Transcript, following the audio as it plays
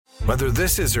Whether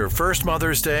this is her first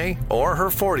Mother's Day or her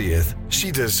 40th, she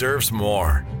deserves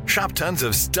more. Shop tons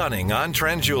of stunning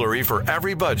on-trend jewelry for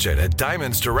every budget at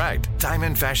Diamonds Direct.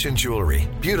 Diamond fashion jewelry,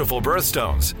 beautiful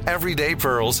birthstones, everyday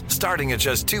pearls starting at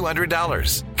just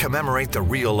 $200. Commemorate the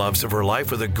real loves of her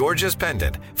life with a gorgeous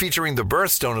pendant featuring the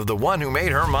birthstone of the one who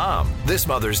made her mom. This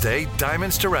Mother's Day,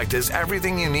 Diamonds Direct is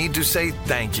everything you need to say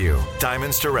thank you.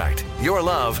 Diamonds Direct. Your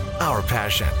love, our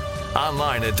passion.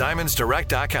 Online at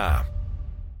diamondsdirect.com.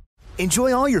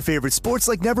 Enjoy all your favorite sports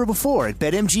like never before at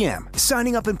BetMGM.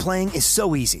 Signing up and playing is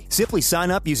so easy. Simply sign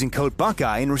up using code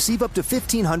Buckeye and receive up to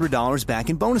 $1,500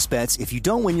 back in bonus bets if you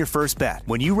don't win your first bet.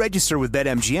 When you register with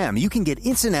BetMGM, you can get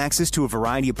instant access to a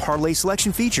variety of parlay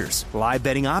selection features, live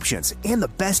betting options, and the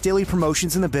best daily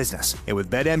promotions in the business. And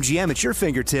with BetMGM at your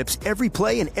fingertips, every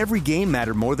play and every game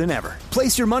matter more than ever.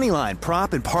 Place your moneyline,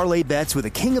 prop, and parlay bets with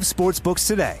the king of sportsbooks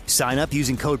today. Sign up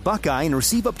using code Buckeye and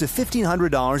receive up to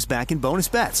 $1,500 back in bonus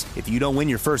bets if you don't win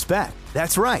your first bet.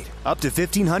 That's right, up to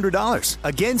 $1,500.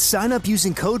 Again, sign up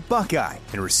using code Buckeye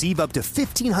and receive up to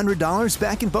 $1,500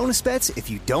 back in bonus bets if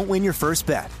you don't win your first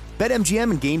bet.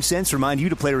 BetMGM and GameSense remind you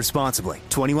to play responsibly.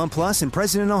 21 plus and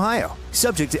present in Ohio.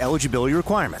 Subject to eligibility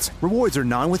requirements. Rewards are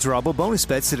non-withdrawable bonus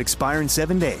bets that expire in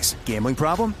 7 days. Gambling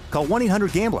problem? Call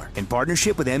 1-800-GAMBLER in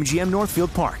partnership with MGM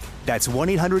Northfield Park. That's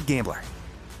 1-800-GAMBLER.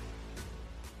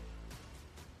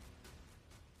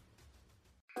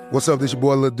 What's up, this your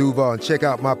boy Lil Duval, and check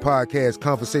out my podcast,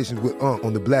 Conversations with Unc,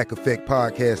 on the Black Effect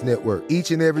Podcast Network.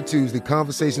 Each and every Tuesday,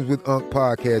 Conversations with Unc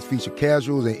podcast feature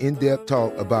casuals and in-depth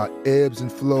talk about ebbs and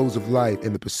flows of life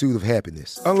and the pursuit of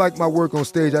happiness. Unlike my work on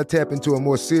stage, I tap into a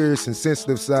more serious and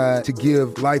sensitive side to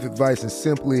give life advice and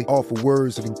simply offer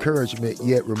words of encouragement,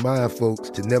 yet remind folks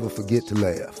to never forget to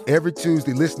laugh. Every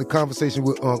Tuesday, listen to Conversation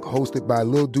with Unc, hosted by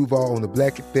Lil Duval on the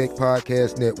Black Effect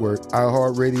Podcast Network,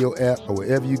 iHeartRadio app, or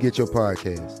wherever you get your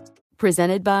podcasts.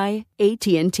 Presented by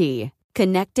AT&T.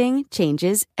 Connecting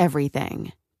changes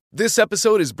everything. This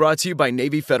episode is brought to you by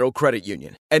Navy Federal Credit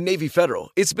Union. At Navy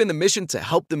Federal, it's been the mission to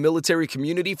help the military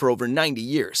community for over 90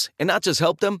 years. And not just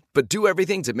help them, but do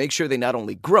everything to make sure they not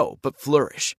only grow, but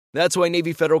flourish. That's why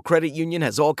Navy Federal Credit Union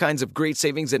has all kinds of great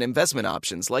savings and investment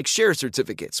options like share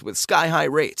certificates with sky-high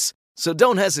rates. So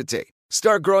don't hesitate.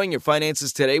 Start growing your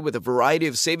finances today with a variety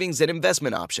of savings and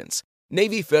investment options.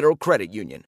 Navy Federal Credit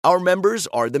Union. Our members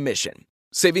are the mission.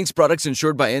 Savings products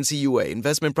insured by NCUA.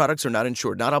 Investment products are not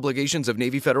insured, not obligations of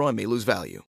Navy Federal and may lose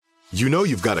value. You know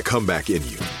you've got a comeback in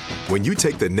you. When you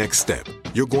take the next step,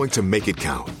 you're going to make it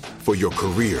count. For your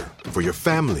career, for your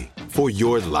family, for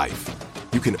your life.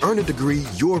 You can earn a degree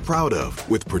you're proud of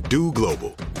with Purdue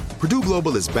Global. Purdue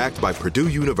Global is backed by Purdue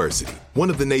University, one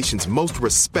of the nation's most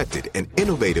respected and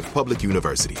innovative public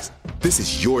universities. This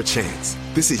is your chance.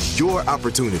 This is your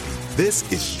opportunity.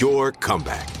 This is your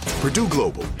comeback. Purdue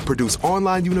Global, Purdue's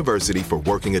online university for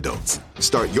working adults.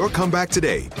 Start your comeback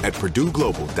today at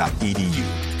purdueglobal.edu.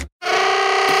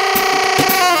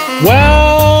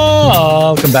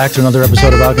 Welcome back to another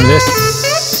episode of Welcome to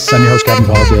This. I'm your host, Kevin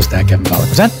Pollak, the host at Kevin Pollak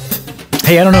Present.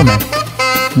 Hey, I don't know, man.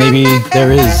 Maybe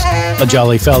there is a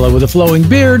jolly fella with a flowing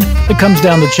beard that comes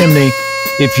down the chimney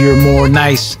if you're more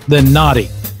nice than naughty.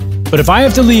 But if I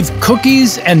have to leave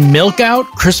cookies and milk out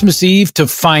Christmas Eve to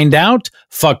find out,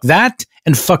 fuck that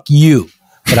and fuck you.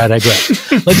 But I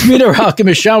digress. Let's meet our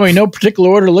alchemist, shall we? No particular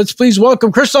order. Let's please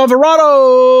welcome Chris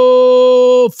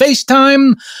Alvarado.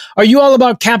 FaceTime. Are you all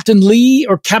about Captain Lee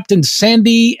or Captain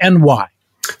Sandy, and why?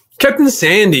 Captain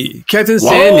Sandy. Captain Whoa.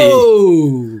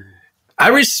 Sandy. I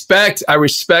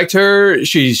respect her.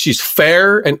 She's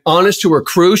fair and honest to her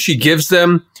crew. She gives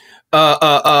them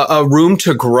a room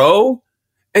to grow.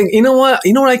 And you know what?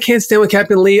 I can't stand with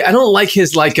Captain Lee. I don't like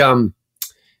his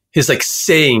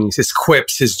sayings, his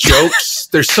quips, his jokes.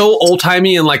 They're so old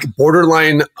timey and like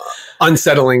borderline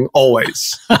unsettling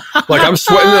always. Like I'm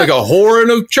sweating like a whore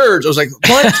in a church. I was like,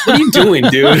 what are you doing,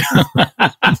 dude?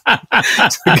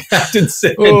 Captain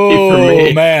Sandy for me.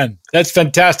 Oh man, that's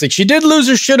fantastic. She did lose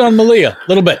her shit on Malia a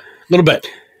little bit.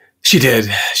 She did.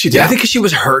 Yeah. I think she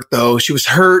was hurt though. She was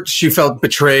hurt. She felt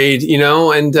betrayed,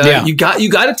 and you got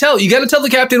to tell the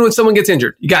captain when someone gets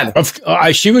injured. You got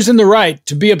it. She was in the right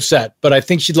to be upset, but I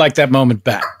think she'd like that moment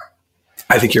back.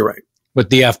 I think you're right. With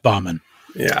the F-bombing.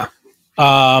 Yeah.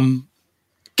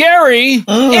 Gary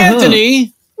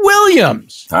Anthony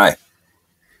Williams. Hi.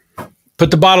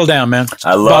 Put the bottle down, man.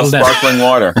 I love sparkling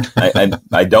water.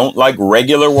 I don't like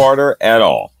regular water at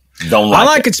all. I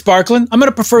like it sparkling. I'm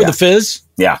going to prefer the fizz.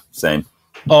 Yeah, same.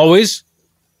 Always.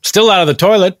 Still out of the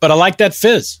toilet, but I like that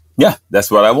fizz. Yeah,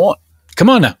 that's what I want. Come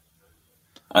on now.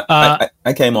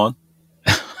 I came on.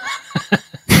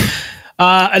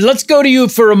 And let's go to you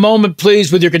for a moment,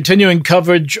 please, with your continuing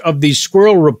coverage of the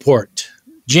squirrel report.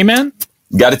 G-Man?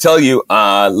 Got to tell you,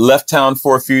 left town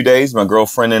for a few days. My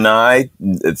girlfriend and I,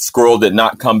 the squirrel did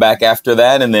not come back after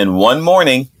that. And then one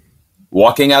morning,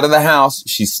 walking out of the house,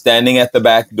 she's standing at the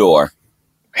back door.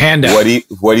 Hand out.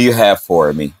 What do you have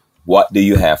for me? What do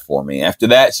you have for me? After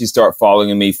that, she started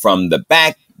following me from the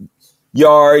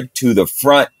backyard to the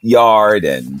front yard,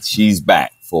 and she's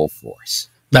back full force.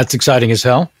 That's exciting as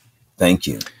hell. Thank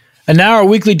you. And now our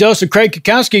weekly dose of Craig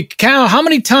Kakowski. Kakao, how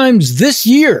many times this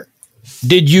year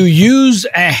did you use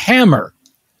a hammer,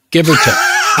 give or take?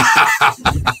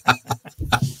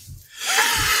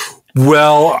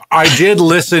 Well, I did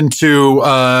listen to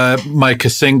my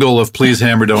single of Please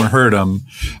Hammer, Don't Hurt 'Em.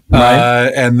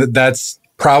 Right. And that's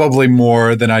probably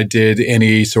more than I did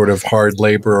any sort of hard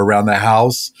labor around the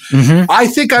house. Mm-hmm. I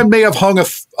think I may have hung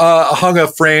a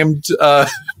framed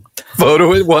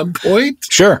photo at one point.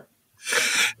 Sure.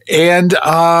 And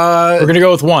we're going to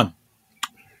go with one.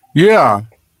 Yeah.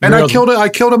 And I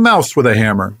killed a mouse with a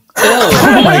hammer.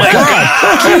 Oh my God.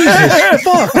 Jesus.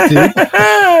 Fuck, dude.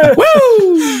 Woo!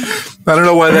 I don't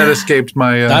know why that escaped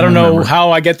my I don't know memory.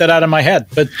 how I get that out of my head,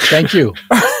 but thank you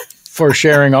for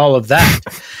sharing all of that.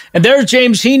 And there's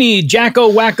James Heaney,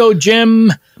 Jacko Wacko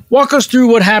Jim. Walk us through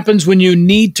what happens when you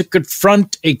need to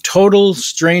confront a total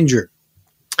stranger.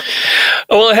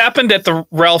 Well, it happened at the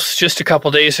Ralph's just a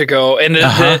couple days ago. And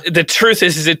the truth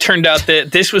is it turned out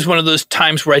that this was one of those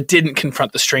times where I didn't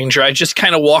confront the stranger. I just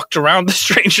kind of walked around the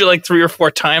stranger like 3 or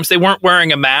 4 times. They weren't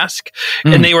wearing a mask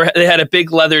and they had a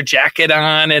big leather jacket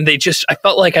on. And I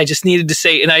felt like I just needed to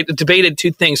say, and I debated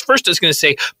 2 things. First, I was going to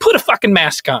say, put a fucking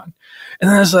mask on. And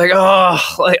then I was like,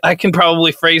 I can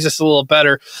probably phrase this a little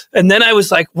better. And then I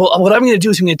was like, well, what I'm going to do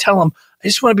is I'm going to tell him, I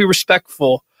just want to be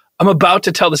respectful. I'm about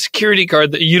to tell the security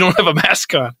guard that you don't have a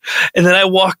mask on. And then I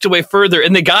walked away further.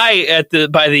 And the guy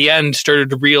by the end started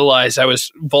to realize I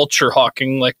was vulture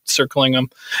hawking, like circling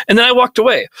him. And then I walked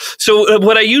away. So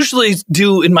what I usually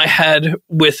do in my head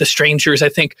with a stranger is I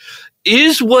think,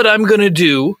 is what I'm going to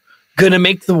do going to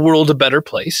make the world a better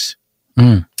place?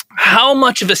 How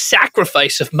much of a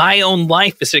sacrifice of my own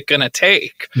life is it going to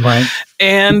take? Right.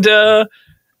 And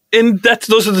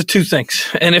those are the 2 things.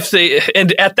 And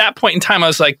at that point in time, I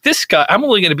was like, this guy, I'm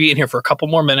only going to be in here for a couple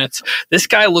more minutes. This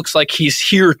guy looks like he's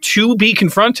here to be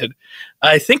confronted.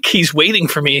 I think he's waiting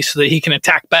for me so that he can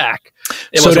attack back.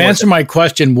 So to answer my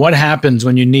question, what happens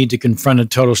when you need to confront a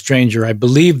total stranger? I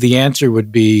believe the answer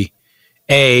would be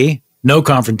A, no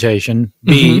confrontation,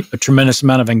 B, a tremendous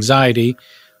amount of anxiety,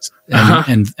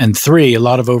 and 3, a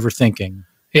lot of overthinking.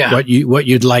 Yeah. What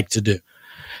you'd like to do.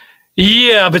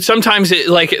 Yeah, but sometimes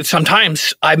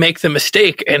I make the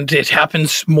mistake, and it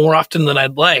happens more often than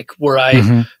I'd like, where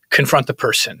I confront the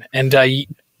person, and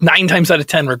 9 times out of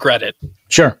 10 regret it.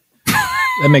 Sure.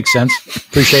 That makes sense.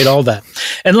 Appreciate all that.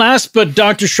 And last, but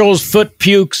Dr. Scholl's foot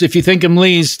pukes, if you think him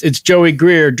least, it's Joey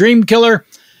Greer. Dream killer,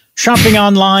 shopping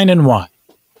online, and why?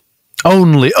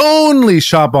 Only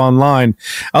shop online.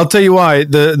 I'll tell you why.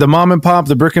 The mom and pop,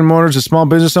 the brick and mortars, the small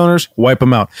business owners, wipe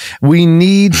them out. We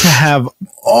need to have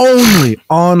only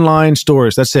online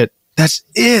stores. That's it. That's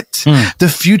it.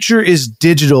 The future is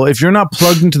digital. If you're not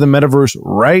plugged into the metaverse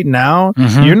right now,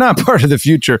 you're not part of the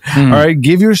future. All right.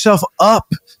 Give yourself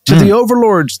up to the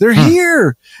overlords. They're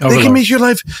here. They can make your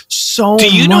life so much better.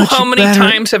 Do you know how many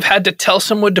times I've had to tell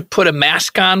someone to put a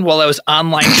mask on while I was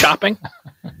online shopping?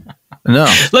 No.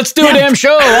 Let's do a damn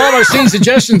show. All of our scene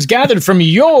suggestions gathered from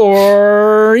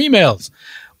your emails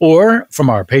or from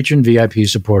our patron VIP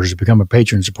supporters. Become a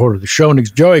patron supporter of the show and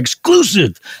enjoy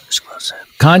exclusive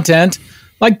content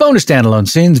like bonus standalone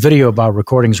scenes, video about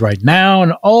recordings right now,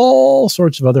 and all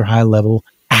sorts of other high-level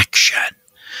action.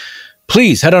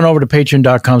 Please head on over to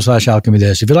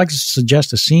patreon.com/alchemythis. If you'd like to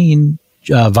suggest a scene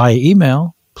via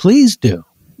email, please do.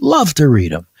 Love to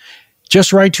read them.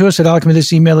 Just write to us at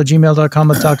alchemythisemail@gmail.com.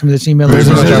 Let's alchemythisemail.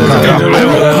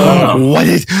 What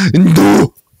is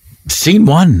do? Scene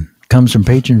 1 comes from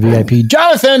patron VIP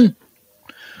Jonathan,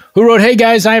 who wrote, "Hey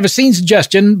guys, I have a scene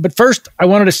suggestion, but first I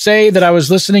wanted to say that I was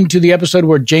listening to the episode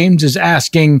where James is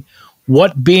asking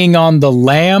what being on the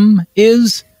lam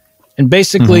is, and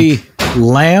basically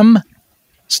lam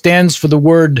stands for the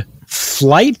word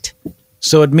flight,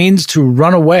 so it means to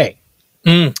run away.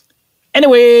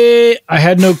 Anyway, I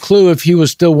had no clue if he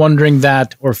was still wondering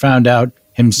that or found out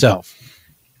himself.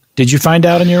 Did you find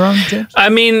out on your own, James? I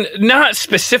mean, not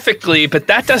specifically, but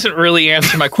that doesn't really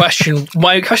answer my question.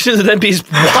 My question would then be,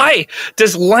 why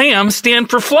does lamb stand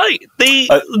for flight?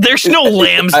 There's no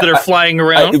lambs that are flying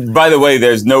around. By the way,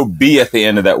 there's no B at the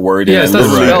end of that word. Yeah, it's not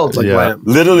spelled like lamb.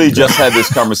 Literally just had this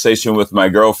conversation with my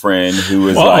girlfriend who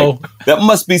was like, that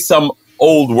must be some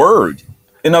old word.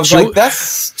 And I was like,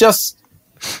 that's just,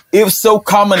 it was so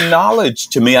common knowledge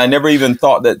to me. I never even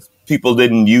thought that people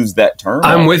didn't use that term.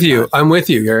 I'm with you,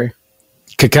 Gary.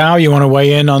 Cacao, you want to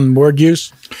weigh in on word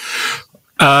use?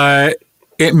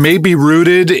 It may be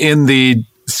rooted in the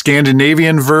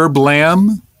Scandinavian verb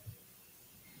lamb.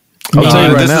 I'll tell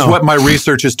you right this now. is what my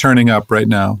research is turning up right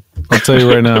now. I'll tell you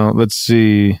right now. Let's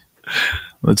see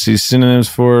synonyms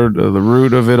for the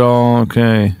root of it all.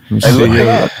 Okay. Let me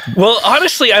see. Well,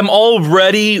 honestly, I'm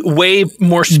already way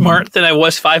more smart than I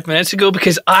was 5 minutes ago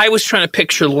because I was trying to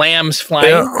picture lambs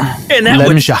flying, and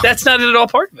that's not at all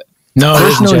part of it. No,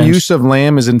 Personal use of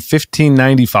lamb is in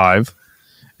 1595,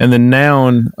 and the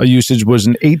noun usage was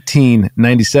in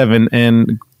 1897.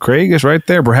 And Craig is right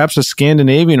there. Perhaps a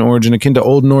Scandinavian origin akin to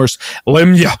Old Norse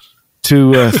lemja,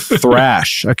 to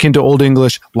thrash, akin to Old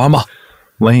English lama,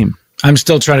 lame. I'm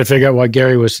still trying to figure out why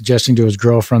Gary was suggesting to his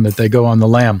girlfriend that they go on the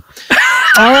lamb.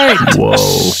 All right. Whoa.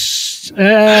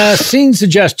 Scene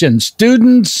suggestion.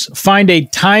 Students find a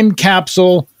time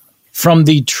capsule from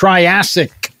the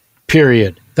Triassic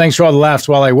period. Thanks for all the laughs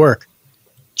while I work.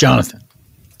 Jonathan.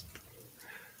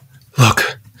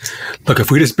 Look, if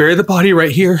we just bury the body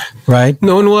right here, right,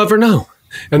 no one will ever know.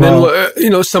 And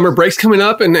then, summer break's coming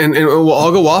up and we'll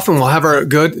all go off and we'll have our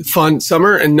good, fun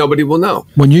summer and nobody will know.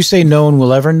 When you say no one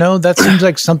will ever know, that seems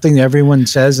like something everyone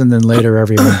says and then later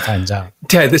everyone finds out.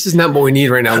 Ted, this is not what we need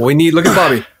right now. What we need, look at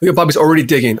Bobby. Look at Bobby's already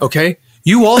digging, okay?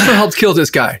 You also helped kill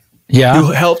this guy. Yeah.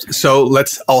 You helped, so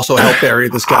let's also help bury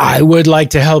this guy. I would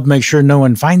like to help make sure no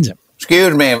one finds him.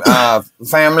 Excuse me,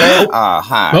 family.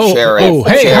 Hi,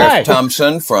 Sheriff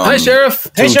Thompson from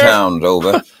two towns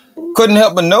over. Couldn't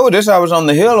help but notice I was on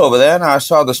the hill over there and I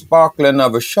saw the sparkling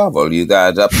of a shovel. You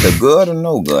guys up to good or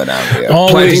no good out here?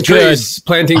 Always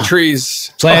Planting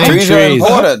trees. Trees are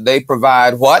important. They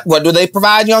provide what? What do they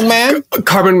provide, young man?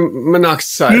 Carbon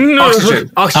monoxide.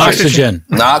 Oxygen.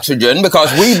 Oxygen,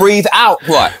 because we breathe out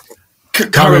what?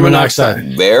 Carbon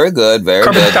monoxide. Very good, very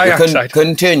good. Dioxide.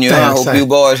 Continue. I hope you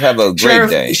boys have a great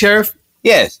day. Sheriff?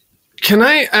 Yes. Can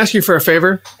I ask you for a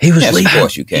favor? He was leaving. Of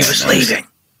course you can. He was leaving.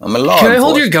 I'm a law Can I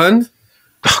hold your gun?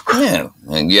 Yeah,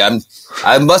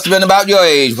 I must have been about your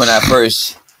age when I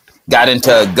first got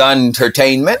into gun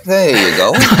entertainment. There you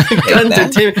go. Gun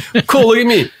entertainment. Cool, look at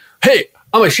me. Hey,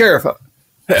 I'm a sheriff.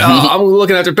 I'm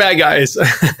looking after bad guys.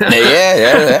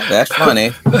 yeah, that's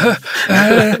funny. Let's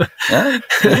have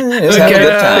a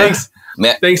good time.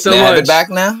 Thanks so much. much. Have it back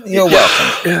now? You're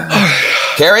welcome.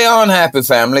 Carry on, happy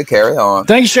family. Carry on.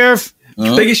 Thank you, Sheriff.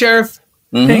 Thank you, Sheriff.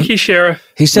 Thank you, Sheriff.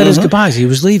 He said his goodbyes. He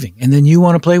was leaving. And then you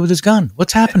want to play with his gun.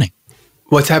 What's happening?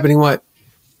 What's happening? What?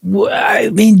 I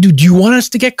mean, do you want us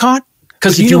to get caught?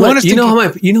 Because if you want us to how my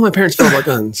parents feel about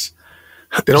guns.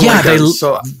 They don't like guns,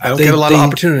 so I don't get a lot of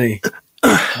opportunity.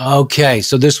 Okay,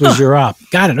 so this was your op.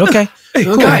 Got it. Okay. Hey,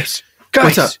 cool. guys.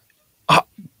 What's up?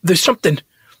 There's something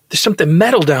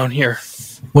metal down here.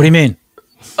 What do you mean?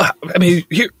 I mean,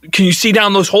 here, can you see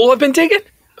down those holes I've been digging?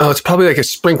 Oh, it's probably like a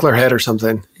sprinkler head or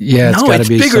something. Yeah, it's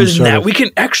bigger than that. We can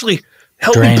actually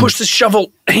help me push the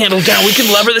shovel handle down. We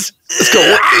can lever this. Let's go.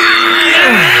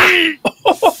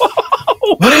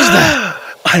 What is that?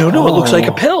 I don't know. It looks like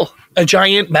a pill. A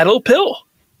giant metal pill.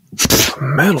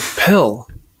 Metal pill?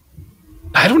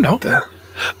 I don't know.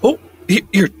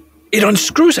 Here, it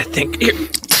unscrews, I think. Here. All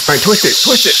right, twist it.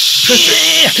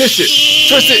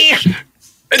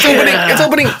 It's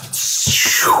opening.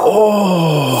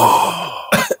 Oh.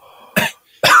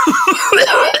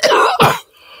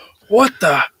 What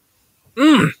the?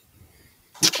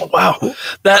 Wow.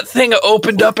 That thing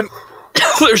opened up and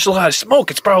there's a lot of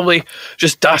smoke. It's probably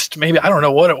just dust. Maybe. I don't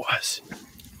know what it was.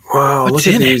 Wow. What's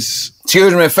look at in these.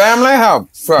 Excuse me, family. How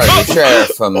sorry, the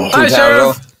sheriff from two towns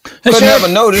ago. Couldn't help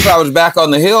but notice I was back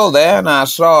on the hill there and I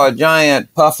saw a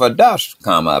giant puff of dust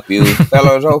come up. You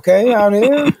fellows okay out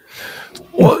here?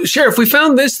 Well, Sheriff, we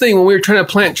found this thing when we were trying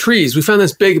to plant trees. We found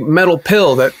this big metal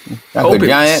pill that opens. A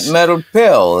giant metal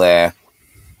pill there.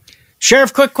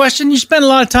 Sheriff, quick question. You spend a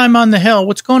lot of time on the hill.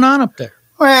 What's going on up there?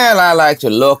 Well, I like to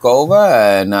look over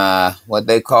and what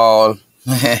they call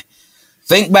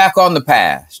think back on the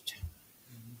past.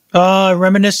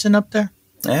 Reminiscing up there?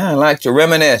 Yeah, I like to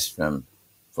reminisce from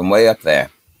way up there.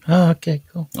 Oh, okay,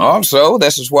 cool. Also,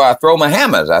 this is where I throw my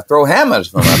hammers. I throw hammers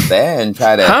from up there and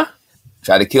try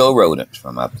to kill rodents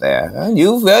from up there. And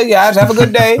you guys have a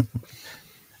good day.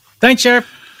 Thanks, Sheriff.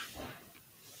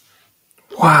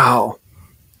 Wow.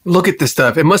 Look at this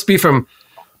stuff. It must be from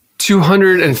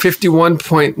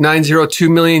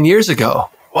 251.902 million years ago.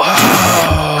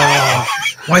 Wow.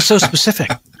 Why so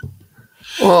specific?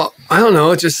 Well, I don't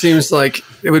know. It just seems like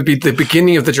it would be the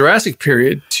beginning of the Jurassic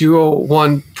period,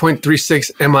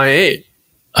 201.36 MIA.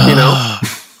 You know,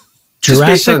 just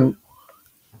based on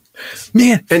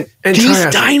man. And these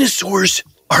Triassic. dinosaurs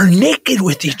are naked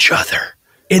with each other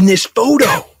in this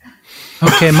photo.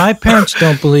 Okay, my parents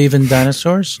don't believe in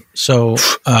dinosaurs, so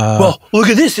well, look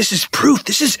at this. This is proof.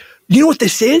 You know what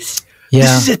this is? Yeah.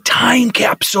 This is a time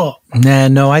capsule.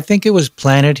 no, I think it was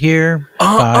planted here.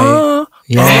 Hey,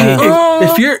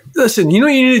 if you're listen, you know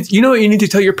what you need to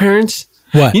tell your parents.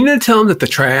 What? You need to tell them that the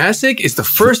Triassic is the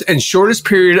first and shortest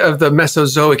period of the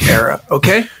Mesozoic era.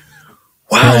 Okay.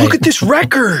 Wow! Look at this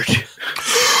record.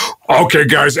 Okay,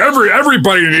 guys,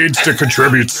 everybody needs to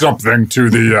contribute something to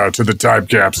the time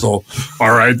capsule.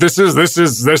 All right, this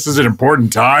is an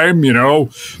important time. You know,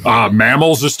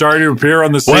 mammals are starting to appear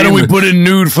on the scene. Why don't we put in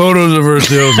nude photos of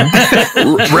ourselves? doing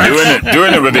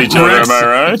it with each other? Rex, am I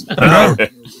right? No,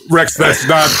 Rex, that's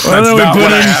not Why don't we what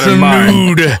put I in had in some mind.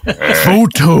 nude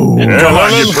photos? Come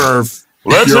on, you perv.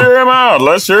 Let's hear him out.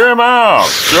 Let's hear him out.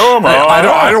 Show him out.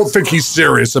 I don't think he's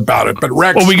serious about it, but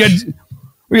Rex. Well, we got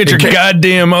your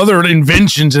goddamn other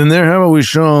inventions in there. How about we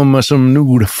show them some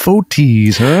nude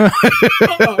photos, huh?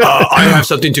 I have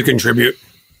something to contribute.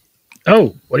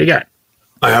 Oh, what do you got?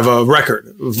 I have a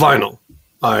record, vinyl.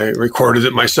 I recorded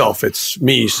it myself. It's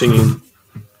me singing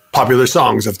popular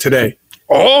songs of today.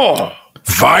 Oh,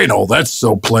 vinyl. That's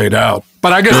so played out.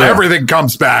 But I guess everything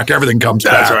comes back. Everything comes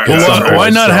back. Right. Well, why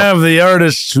not have the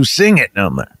artists who sing it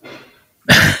on there?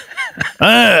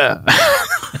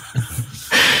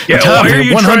 Yeah, Top why are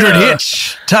you 100 trying to-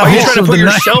 hits. Top Why are you hits trying to of put the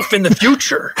night. yourself in the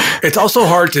future? It's also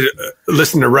hard to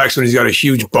listen to Rex when he's got a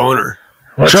huge boner.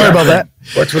 Sorry about that.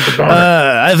 What's with the boner?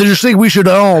 I just think we should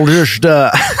all just You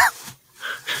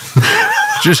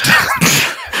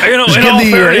know, Just in give all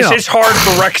the, fairness, it's hard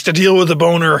for Rex to deal with a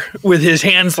boner with his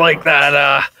hands like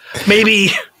that. Maybe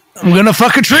I'm gonna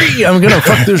fuck a tree. I'm gonna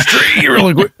fuck this tree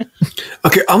really quick.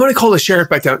 Okay, I'm going to call the sheriff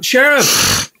back down.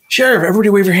 Sheriff, everybody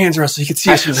wave your hands around so you can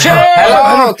see us.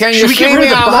 Hello, can you see me?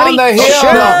 I'm on the hill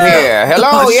up here.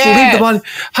 Hello, Leave the yeah. body.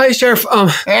 Hi, Sheriff.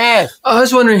 Yes, I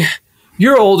was wondering,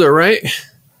 you're older, right?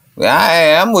 I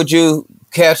am. Would you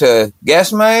care to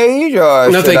guess my age? Or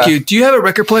No, should thank I- you. Do you have a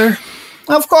record player?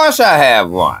 Of course I have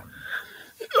one.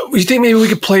 You think maybe we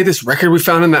could play this record we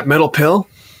found in that metal pill?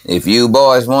 If you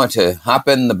boys want to hop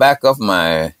in the back of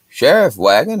my sheriff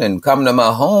wagon and come to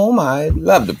my home, I'd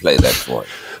love to play that for you.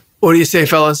 What do you say,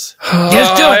 fellas?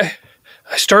 Yes,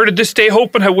 I started this day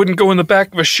hoping I wouldn't go in the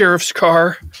back of a sheriff's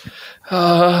car.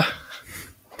 Got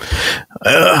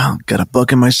a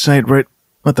bug in my sight right.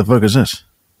 What the fuck is this?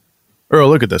 Earl,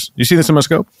 look at this. You see this in my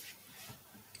scope?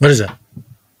 What is that?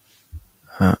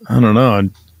 I don't know. I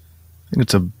think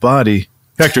it's a body.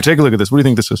 Hector, take a look at this. What do you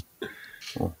think this is?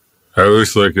 It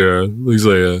looks like a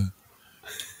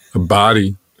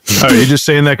body. Are you just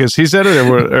saying that because he said it,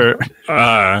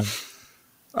 or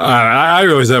I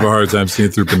always have a hard time seeing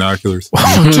through binoculars.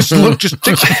 just look?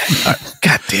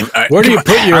 God damn! Where do you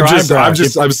put your eyebrow?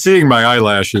 I'm seeing my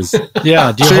eyelashes.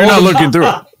 Yeah, do you So you're hold not it- looking through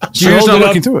it. do you You're hold not it up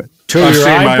looking through it. to I'm your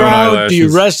seeing my own eyebrow? Do you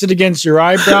eyelashes. rest it against your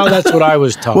eyebrow? That's what I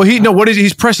was taught. Well,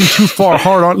 he's pressing too far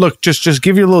hard on. Look, just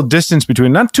give you a little distance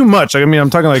between. Not too much. I mean, I'm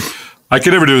talking like. I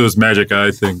could never do those magic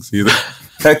eye things either.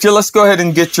 Hector, let's go ahead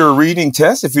and get your reading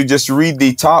test. If you just read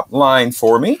the top line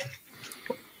for me.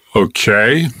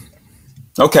 Okay.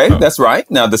 Okay, that's right.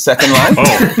 Now the second line.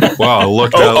 Oh, wow.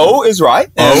 Look at O is right.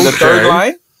 And the third Okay.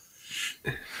 line.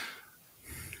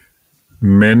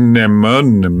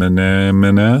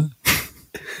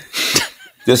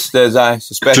 Just as I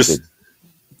suspected.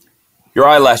 Your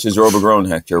eyelashes are overgrown,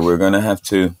 Hector. We're going to have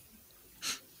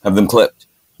them clipped.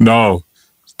 No,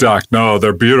 Doc, no,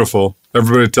 they're beautiful.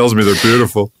 Everybody tells me they're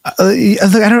beautiful. Look,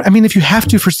 I mean, if you have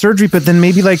to for surgery, but then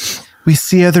maybe like we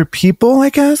see other people. I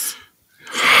guess.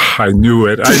 I knew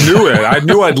it. I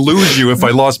knew I'd lose you if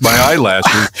I lost my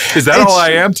eyelashes. Is that all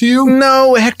I am to you?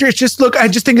 No, Hector. It's just look. I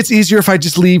just think it's easier if I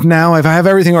just leave now. If I have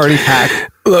everything already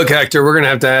packed. Look, Hector, we're going to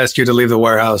have to ask you to leave the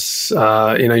warehouse.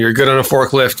 You're good on a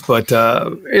forklift, but,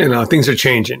 things are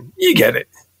changing. You get it.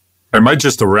 Am I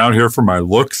just around here for my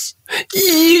looks?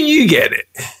 You get it.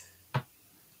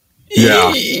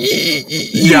 Yeah.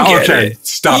 Yeah, get okay. it.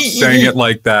 Stop saying it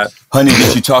like that. Honey,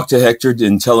 did you talk to Hector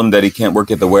and tell him that he can't work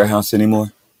at the warehouse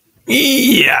anymore?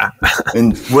 Yeah.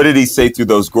 And what did he say through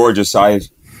those gorgeous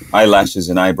eyelashes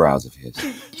and eyebrows of his?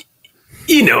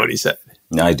 You know what he said.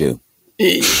 I do.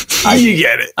 You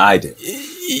get it. I do.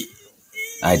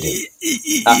 I do.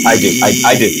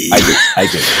 I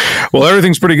do. Well,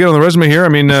 everything's pretty good on the resume here. I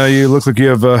mean, you look like you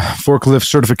have a forklift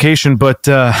certification, but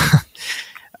I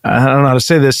don't know how to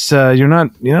say this. You're not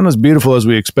as beautiful as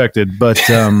we expected, but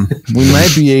we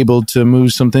might be able to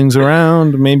move some things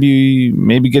around. Maybe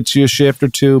get you a shift or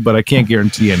two, but I can't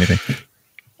guarantee anything.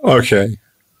 Okay.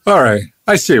 All right.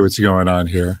 I see what's going on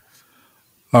here.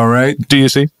 All right. Do you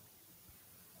see?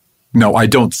 No, I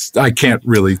don't. I can't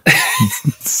really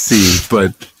see,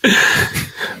 but.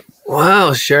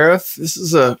 Wow, Sheriff. This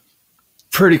is a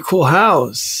pretty cool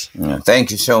house.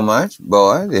 Thank you so much,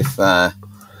 boys. If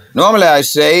normally I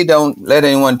say don't let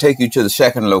anyone take you to the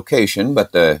second location,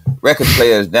 but the record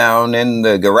player is down in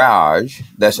the garage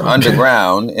that's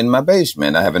underground in my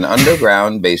basement. I have an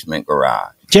underground basement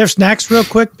garage. Do you have snacks real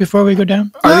quick before we go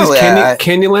down? Are these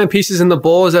Candyland pieces in the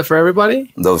bowl? Is that for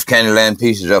everybody? Those Candyland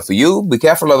pieces are for you. Be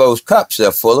careful of those cups.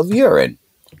 They're full of urine.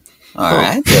 All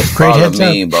right. Just follow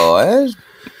me, boys.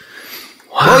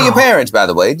 Wow. Who are your parents, by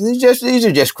the way? These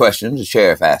are just questions the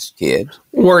sheriff asks kids.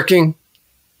 Working.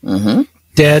 Mm-hmm.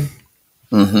 Dead.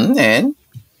 Mm-hmm. And?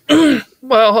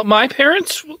 Well, my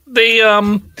parents, they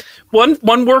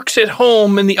one works at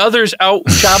home and the other's out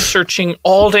job searching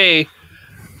all day,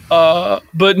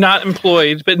 but not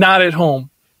employed, but not at home.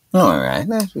 All right,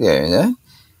 that's good. Huh?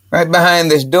 Right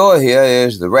behind this door here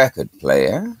is the record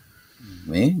player.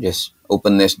 Just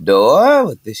open this door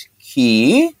with this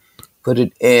key, put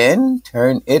it in,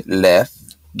 turn it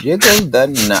left, jiggle the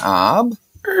knob,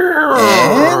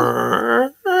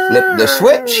 and flip the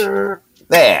switch.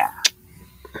 There.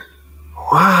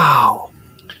 Wow.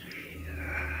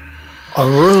 A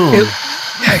room.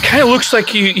 It kind of looks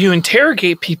like you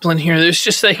interrogate people in here. There's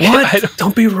just like... What?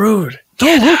 Don't be rude.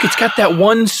 Don't look. It's got that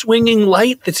one swinging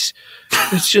light that's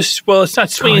just... Well, it's not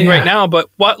swinging right now, but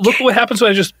look what happens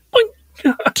when I just... Boing.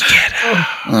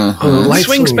 The light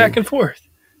swings back and forth.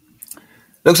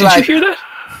 Did you hear that?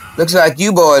 Looks like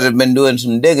you boys have been doing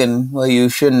some digging where you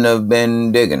shouldn't have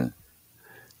been digging.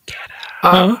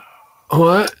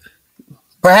 What?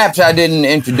 Perhaps I didn't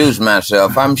introduce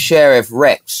myself. I'm Sheriff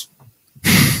Rex.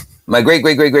 My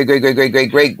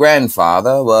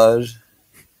great-great-great-great-great-great-great-great-grandfather was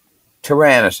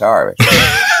Tyrannosaurus.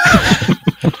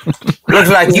 Looks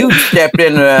like you stepped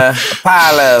in a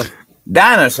pile of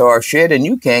dinosaur shit and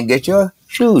you can't get your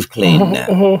shoes clean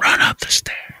now. Run up the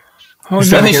stairs.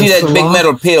 Let me see that big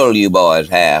metal pill you boys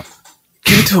have.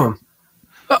 Give it to him.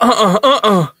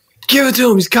 Give it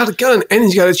to him. He's got a gun and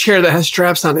he's got a chair that has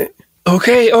straps on it.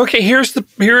 Okay. Here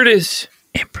it is.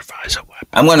 Improvise a weapon.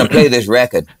 I'm going to play this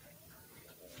record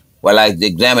while I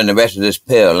examine the rest of this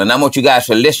pill, and I want you guys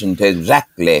to listen to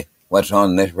exactly what's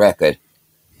on this record.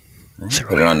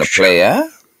 Put it on the player.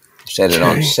 Set it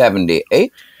on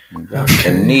 78. Drop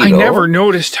the needle. I never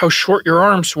noticed how short your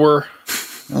arms were.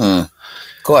 Of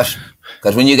course,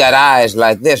 because when you got eyes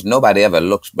like this, nobody ever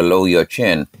looks below your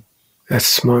chin. That's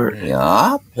smart.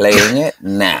 Yeah, playing it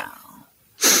now.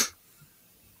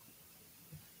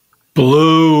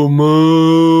 Blue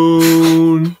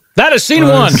Moon. That is scene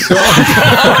one.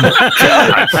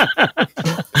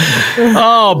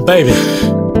 Oh, baby.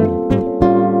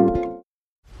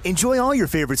 Enjoy all your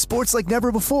favorite sports like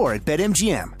never before at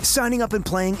BetMGM. Signing up and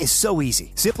playing is so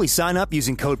easy. Simply sign up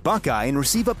using code Buckeye and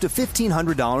receive up to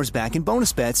 $1,500 back in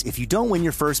bonus bets if you don't win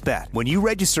your first bet. When you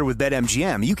register with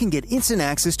BetMGM, you can get instant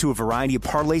access to a variety of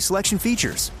parlay selection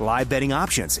features, live betting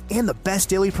options, and the best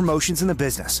daily promotions in the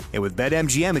business. And with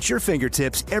BetMGM at your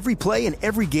fingertips, every play and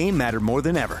every game matter more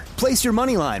than ever. Place your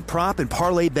moneyline, prop, and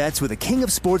parlay bets with the king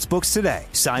of sportsbooks today.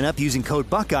 Sign up using code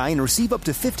Buckeye and receive up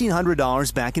to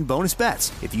 $1,500 back in bonus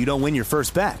bets if you don't win your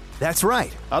first bet. That's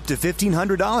right, up to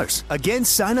 $1,500. Again,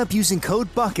 sign up using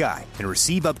code Buckeye and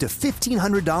receive up to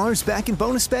 $1,500 back in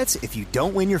bonus bets if you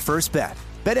don't win your first bet.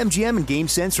 BetMGM and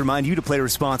GameSense remind you to play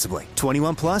responsibly.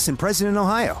 21 plus and present in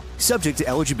Ohio. Subject to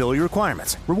eligibility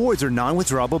requirements. Rewards are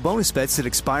non-withdrawable bonus bets that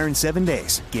expire in 7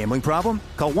 days. Gambling problem?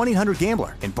 Call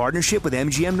 1-800-GAMBLER in partnership with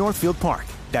MGM Northfield Park.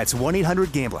 That's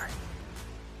 1-800-GAMBLER.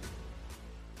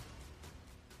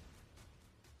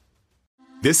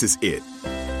 This is it.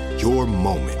 Your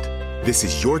moment. This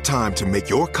is your time to make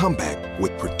your comeback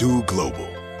with Purdue Global.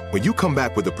 When you come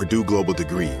back with a Purdue Global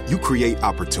degree, you create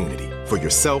opportunity for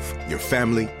yourself, your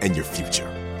family, and your future.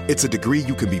 It's a degree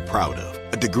you can be proud of,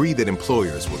 a degree that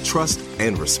employers will trust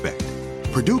and respect.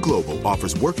 Purdue Global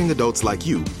offers working adults like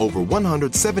you over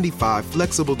 175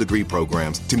 flexible degree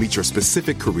programs to meet your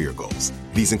specific career goals.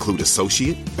 These include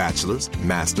associate, bachelor's,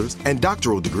 master's, and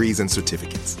doctoral degrees and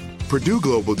certificates. Purdue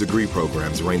Global degree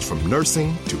programs range from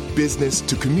nursing to business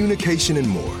to communication and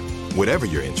more. Whatever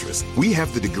your interest, we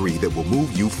have the degree that will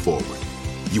move you forward.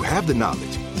 You have the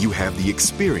knowledge, you have the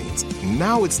experience.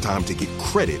 Now it's time to get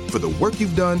credit for the work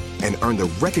you've done and earn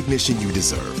the recognition you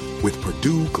deserve with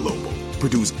Purdue Global,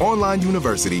 Purdue's online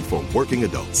university for working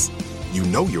adults. You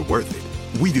know you're worth it.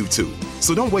 We do too.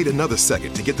 So don't wait another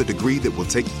second to get the degree that will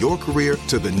take your career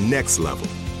to the next level.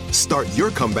 Start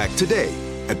your comeback today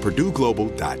at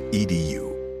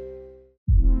purdueglobal.edu.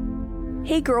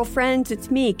 Hey girlfriends, it's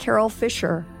me, Carol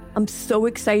Fisher. I'm so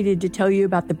excited to tell you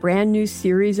about the brand new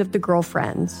series of The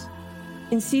Girlfriends.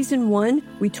 In season 1,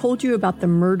 we told you about the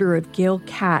murder of Gail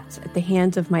Katz at the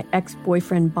hands of my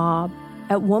ex-boyfriend Bob.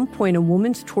 At one point, a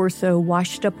woman's torso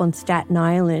washed up on Staten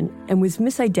Island and was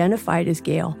misidentified as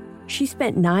Gail. She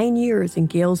spent 9 years in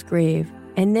Gail's grave,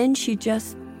 and then she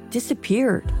just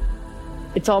disappeared.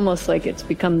 It's almost like it's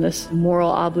become this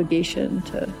moral obligation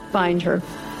to find her.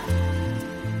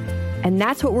 And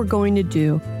that's what we're going to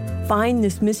do. Find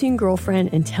this missing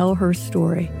girlfriend and tell her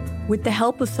story. With the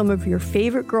help of some of your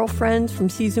favorite girlfriends from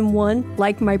season 1,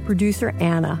 like my producer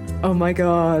Anna. Oh my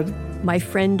God. My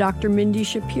friend Dr. Mindy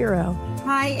Shapiro.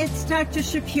 Hi, it's Dr.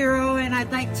 Shapiro, and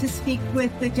I'd like to speak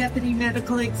with the deputy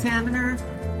medical examiner.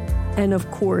 And of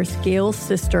course, Gail's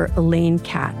sister, Elaine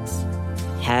Katz.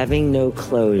 Having no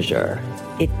closure,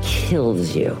 it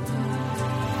kills you.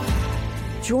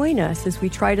 Join us as we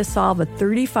try to solve a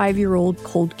 35-year-old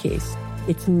cold case.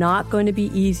 It's not going to be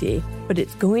easy, but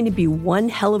it's going to be one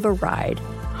hell of a ride.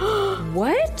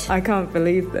 What? I can't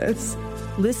believe this.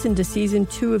 Listen to season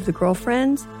 2 of The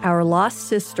Girlfriends, Our Lost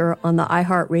Sister on the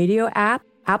iHeartRadio app,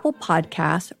 Apple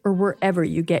Podcasts, or wherever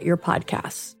you get your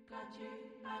podcasts.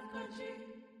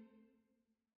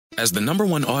 As the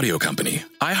 #1 audio company,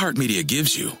 iHeartMedia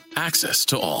gives you access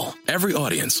to all. Every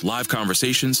audience, live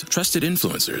conversations, trusted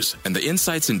influencers, and the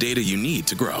insights and data you need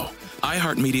to grow.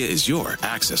 iHeartMedia is your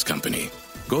access company.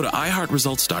 Go to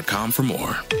iHeartResults.com for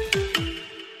more.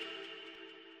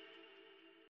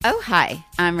 Oh, hi,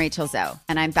 I'm Rachel Zoe,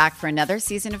 and I'm back for another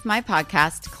season of my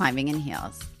podcast, Climbing in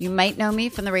Heels. You might know me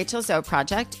from the Rachel Zoe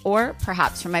Project, or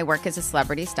perhaps from my work as a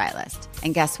celebrity stylist.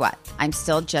 And guess what? I'm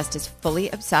still just as fully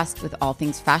obsessed with all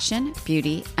things fashion,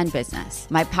 beauty, and business.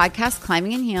 My podcast,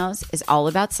 Climbing in Heels, is all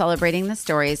about celebrating the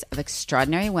stories of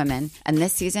extraordinary women, and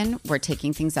this season, we're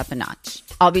taking things up a notch.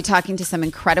 I'll be talking to some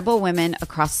incredible women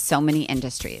across so many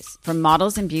industries, from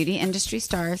models and beauty industry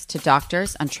stars to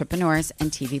doctors, entrepreneurs,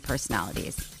 and TV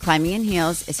personalities. Climbing in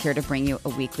Heels is here to bring you a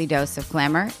weekly dose of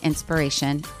glamour,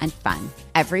 inspiration, and fun.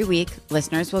 Every week,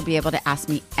 listeners will be able to ask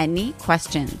me any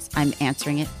questions. I'm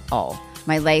answering it all.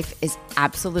 My life is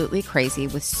absolutely crazy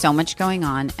with so much going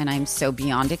on, and I'm so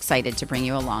beyond excited to bring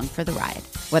you along for the ride.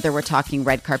 Whether we're talking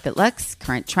red carpet looks,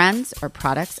 current trends, or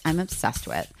products I'm obsessed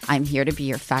with, I'm here to be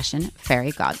your fashion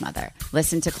fairy godmother.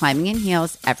 Listen to Climbing in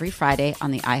Heels every Friday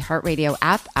on the iHeartRadio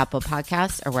app, Apple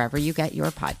Podcasts, or wherever you get your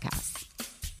podcasts.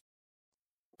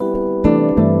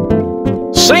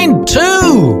 Scene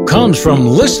 2 comes from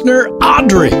listener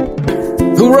Audrey,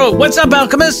 who wrote, "What's up,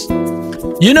 Alchemist?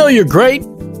 You know you're great.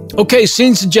 Okay,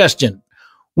 scene suggestion.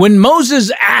 When Moses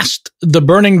asked the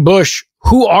burning bush,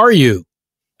 'Who are you?'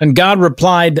 and God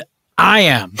replied, 'I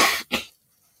am.'"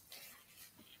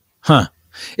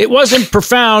 It wasn't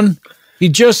profound. He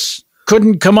just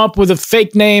couldn't come up with a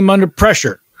fake name under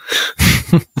pressure.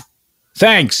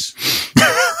 Thanks,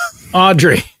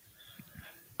 Audrey.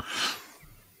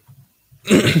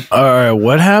 All right,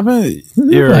 what happened?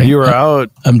 You were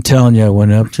out. I'm telling you, I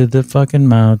went up to the fucking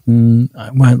mountain. I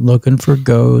went looking for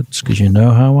goats because you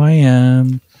know how I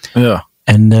am. Yeah.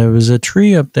 And there was a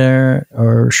tree up there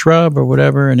or shrub or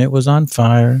whatever, and it was on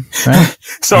fire. Right?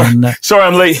 Sorry,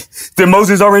 I'm late. Did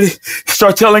Moses already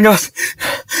start telling us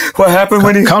what happened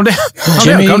when he... Calm down.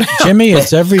 Jimmy,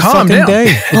 it's every fucking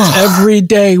day. It's every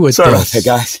day with Sorry this. about that,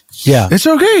 guys. Yeah. It's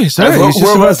okay. Sorry.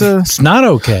 It's not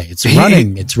okay. It's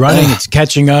running. It's running. It's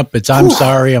catching up. I'm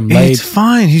sorry. I'm late. It's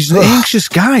fine. He's an anxious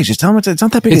guy. Just tell him it's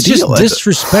not that big a deal. It's just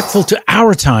disrespectful to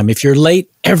our time if you're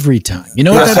late every time. You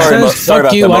know what that says?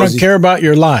 Fuck you. I don't care about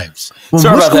your lives. Well,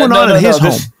 what's going on in his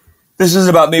home? This is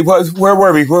about me. Where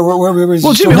were we? Where were we?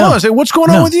 Well, Jimmy, hold on a second. What's going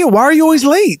on with you? Why are you always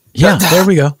late? Yeah, there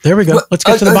we go. Let's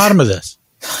get to the bottom of this.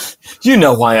 You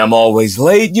know why I'm always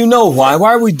late. You know why.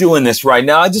 Why are we doing this right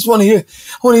now? I just want to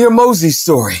hear Mosey's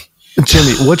story.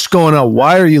 Jimmy, what's going on?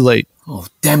 Why are you late? Oh,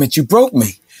 damn it. You broke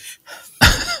me.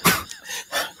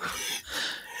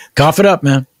 Cough it up,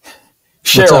 man.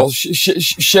 Cheryl.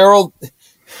 Cheryl.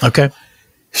 Okay.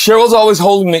 Cheryl's always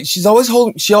holding me. She's always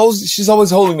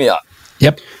holding me up.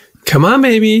 Yep. Come on,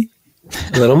 baby.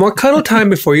 A little more cuddle time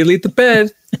before you leave the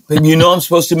bed. Baby, you know I'm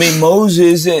supposed to meet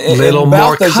Moses. A little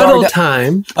more cuddle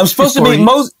time. I'm supposed to meet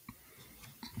Moses.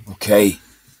 Okay.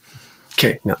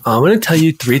 Okay, now I'm going to tell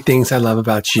you 3 things I love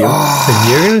about you. Then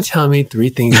you're going to tell me 3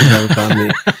 things you love about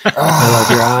me. I love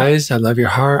your eyes. I love your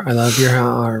heart. I love your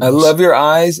arms. I love your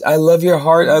eyes. I love your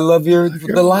heart. I love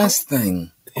the last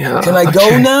thing. Yeah, Can I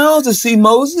go now to see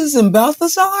Moses and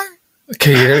Balthazar?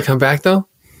 Okay, you're going to come back though?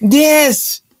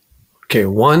 Yes. Okay,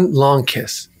 1 long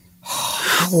kiss.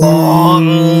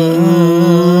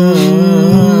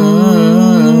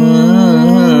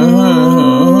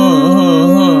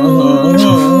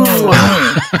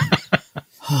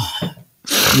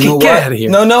 Okay, get out of here.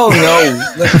 No.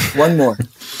 Look, one more.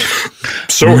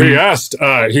 So he asked,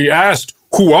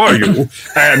 who are you?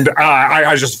 And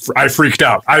I freaked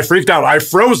out. I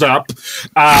froze up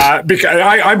because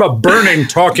I'm a burning,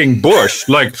 talking bush.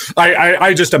 Like,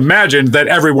 I just imagined that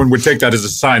everyone would take that as a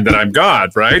sign that I'm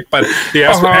God, right? But he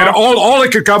asked, and all I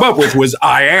could come up with was,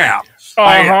 I am.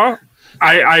 I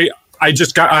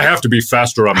have to be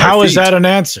faster on my feet. How is that an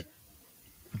answer?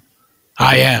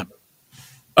 I am.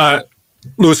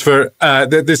 Lucifer,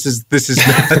 this is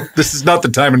not the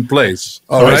time and place.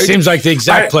 All right? It seems like the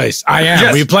exact place. I am.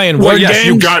 Yes. Are you playing word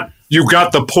games? You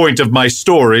got the point of my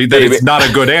story that it's not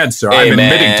a good answer. Hey, I'm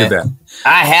admitting to that.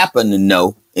 I happen to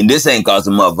know, and this ain't cause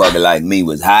a motherfucker like me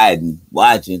was hiding,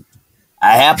 watching.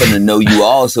 I happen to know you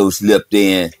also slipped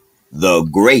in the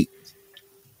great.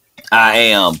 I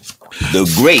am the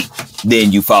great.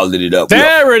 Then you followed it up.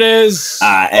 There it is.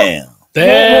 I am.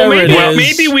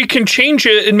 Maybe we can change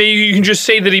it, and maybe you can just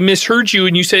say that he misheard you,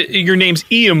 and you said your name's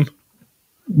Iam.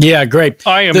 Yeah, great.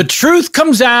 I am. The truth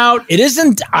comes out. It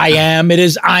isn't I am. It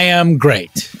is I am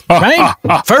great. Right?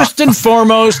 First and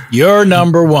foremost, you're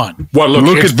number one. Well,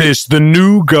 look at this. The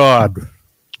new God.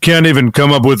 Can't even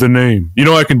come up with a name. You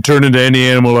know, I can turn into any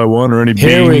animal I want or any being.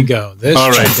 Here we go.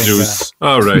 All right, Zeus.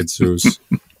 All right, Zeus.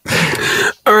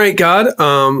 All right, God.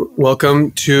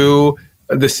 Welcome to...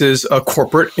 This is a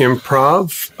corporate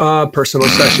improv personal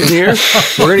session here.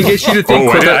 We're going to get you to think.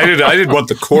 I didn't want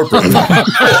the corporate.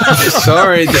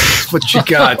 Sorry, that's what you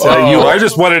got.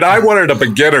 I wanted a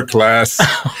beginner class.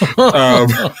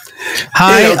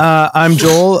 Hi, I'm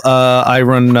Joel. I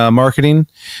run marketing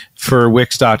for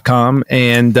Wix.com,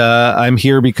 and I'm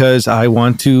here because I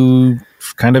want to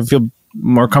kind of feel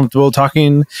more comfortable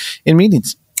talking in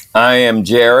meetings. I am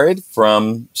Jared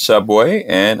from Subway,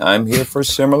 and I'm here for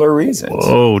similar reasons.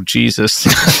 Oh, Jesus.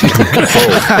 Wow.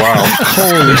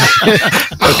 Holy shit.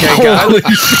 Okay, God.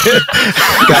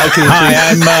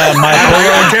 Hi, I'm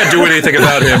I can't do anything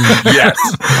about him yet.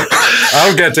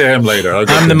 I'll get to him later.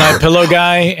 I'm the My Pillow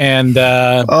guy, and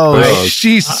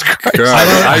Jesus Christ!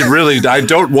 God, I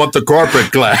don't want the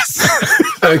corporate class.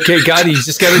 Okay, God, you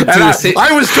just got to do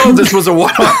I was told this was a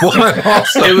one-on-one.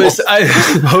 It was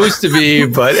supposed to be,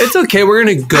 but it's okay. We're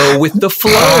going to go with the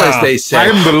flow, as they say. I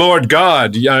am the Lord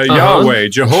God, Yahweh,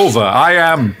 Jehovah. I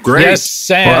am great. Yes,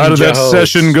 Sam. How did that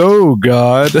session go,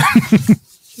 God?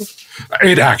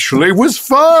 It actually was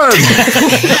fun.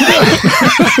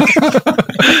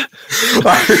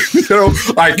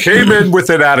 I came in with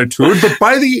an attitude, but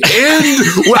by the end,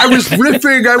 I was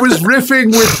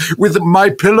riffing with my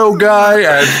pillow guy,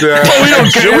 and we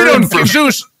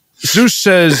don't. Zeus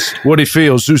says what he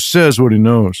feels. Zeus says what he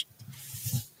knows.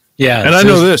 Yeah, and I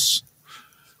know this.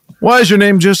 Why is your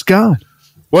name just God?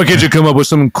 Why can't you come up with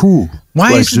something cool?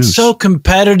 Why is it so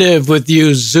competitive with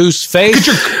you, Zeus face?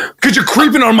 Because you're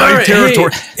creeping on my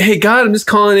territory. Hey, God, I'm just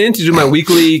calling in to do my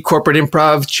weekly corporate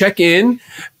improv check-in,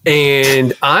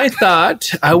 and I thought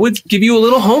I would give you a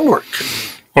little homework.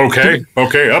 Okay,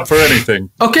 up for anything.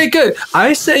 Okay, good.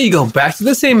 I say you go back to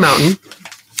the same mountain,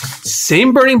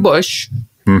 same burning bush,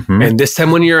 and this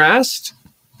time when you're asked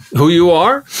who you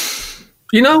are,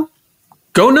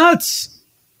 go nuts.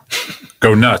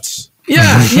 Go nuts.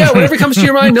 Yeah, whatever comes to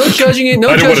your mind, no judging it,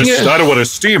 I don't want to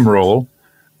steamroll.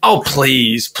 Oh,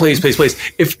 please.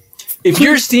 If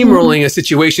you're steamrolling a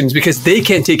situation, it's because they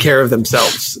can't take care of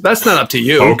themselves. That's not up to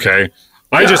you. Okay.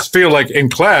 I just feel like in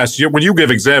class, when you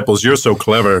give examples, you're so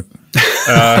clever.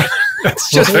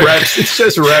 It's just reps. It's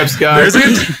just reps, guys.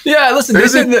 Is it? Yeah, listen,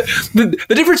 the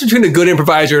difference between a good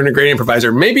improviser and a great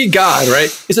improviser, maybe God, right,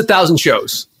 is 1,000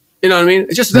 shows. You know what I mean?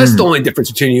 It's just that's the only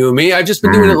difference between you and me. I've just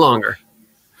been doing it longer.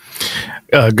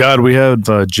 God, we have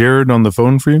Jared on the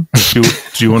phone for you. Do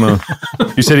you want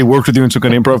to? You said he worked with you in some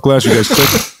kind of improv class. You guys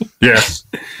clicked? Yes,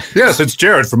 it's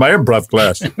Jared from my improv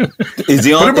class. Is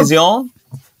he on?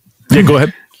 Yeah, go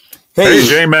ahead. Hey,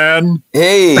 J-Man.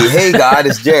 Hey, God,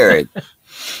 it's Jared.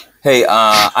 Hey,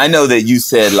 I know that you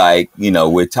said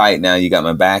we're tight now. You got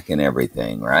my back and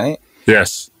everything, right?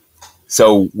 Yes.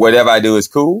 So whatever I do is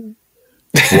cool.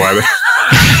 What?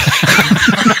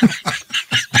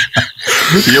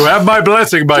 You have my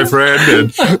blessing, my friend. And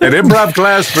an improv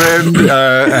class friend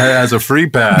has a free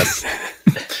pass.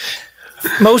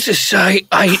 Moses,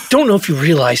 I don't know if you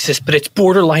realize this, but it's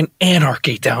borderline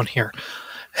anarchy down here.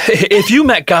 If you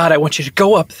met God, I want you to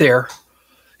go up there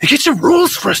and get some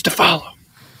rules for us to follow.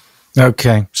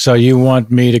 Okay, so you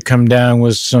want me to come down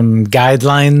with some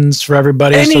guidelines for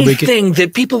everybody? Anything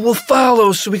that people will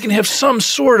follow so we can have some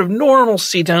sort of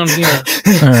normalcy down here.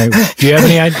 All right, do you have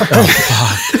any idea?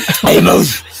 Oh, Hey,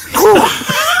 Moses.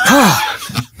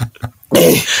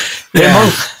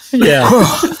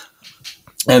 Yeah.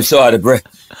 I'm so out of breath.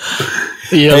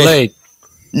 You're late.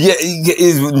 Yeah,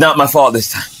 it's not my fault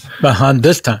this time.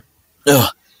 This time.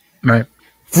 Ugh. Right.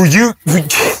 Were you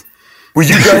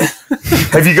going?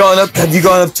 Have you gone up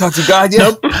to talk to God yet?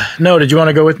 Nope. No. Did you want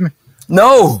to go with me?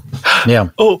 No. Yeah.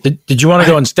 Oh. Did you want to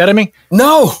go instead of me?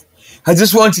 No. I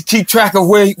just wanted to keep track of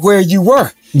where you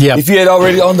were. Yeah. If you had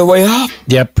already on the way up.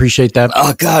 Yeah. Appreciate that.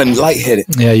 Oh God, I'm lightheaded.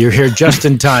 Yeah, you're here just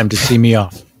in time to see me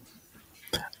off.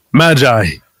 Magi,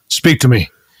 speak to me.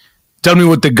 Tell me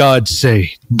what the gods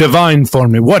say. Divine for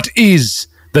me. What is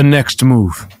the next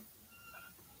move?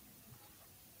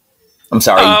 I'm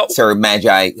sorry, sir,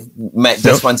 Magi.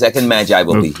 Just 1 second. Magi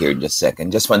will be here in just a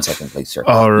second. Just 1 second, please, sir.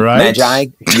 All right. Magi,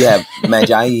 you have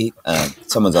Magi.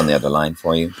 Someone's on the other line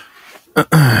for you.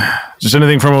 Just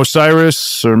anything from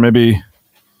Osiris or maybe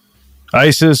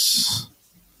Isis?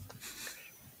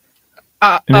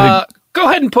 Go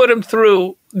ahead and put him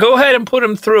through.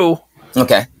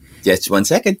 Okay. Just 1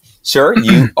 second. Sir,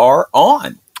 you are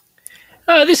on.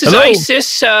 This is Hello?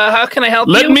 Isis. How can I help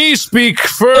you? Let me speak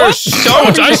first.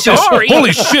 It's ISIS. Sorry.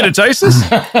 Holy shit, it's Isis?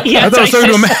 Yeah, I thought it's I was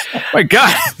talking ISIS. to my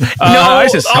God. No,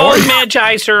 Isis, how all are you?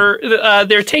 Magi's are,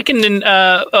 they're taking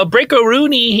a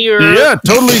Break-A-Rooney here. Yeah,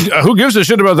 totally. Who gives a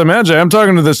shit about the Magi? I'm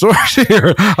talking to the source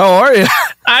here. How are you?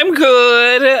 I'm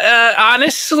good.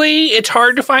 Honestly, it's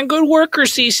hard to find good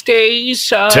workers these days.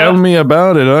 Tell me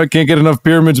about it. I can't get enough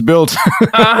pyramids built.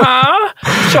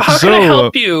 Uh-huh. So how can I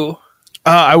help you?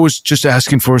 I was just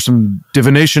asking for some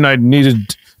divination. I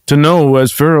needed to know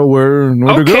as Pharaoh where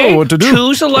to go, what to do.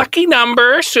 2's a lucky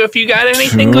number, so if you got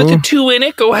anything with a 2 in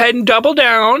it, go ahead and double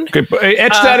down. Okay,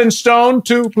 etch that in stone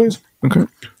too, please. Okay.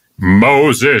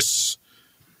 Moses,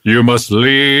 you must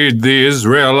lead the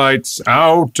Israelites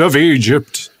out of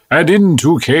Egypt and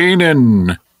into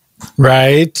Canaan.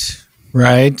 Right.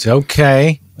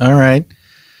 Okay. All right.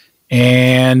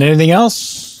 And anything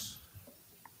else?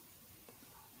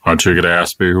 Aren't you going to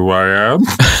ask me who I am?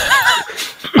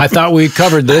 I thought we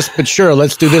covered this, but sure,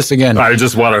 let's do this again. I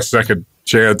just want a second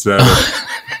chance at it.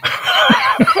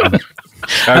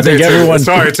 I think everyone.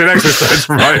 Sorry, it's an exercise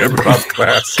for my improv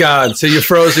class. God, so you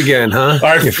froze again, huh?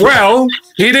 Well,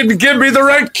 he didn't give me the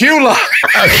right cue line.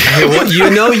 Okay, well,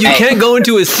 you can't go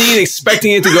into a scene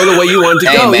expecting it to go the way you want it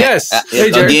to go. Man, Yes.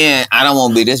 Hey, Jared. Again, I don't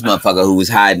want to be this motherfucker who was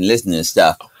hiding listening to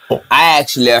stuff. I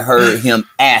actually heard him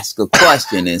ask a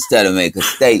question instead of make a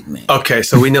statement. Okay,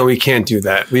 so we know we can't do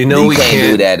that. We know we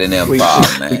can't do that in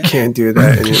improv, man. We can't do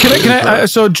that. Can I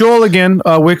so Joel again,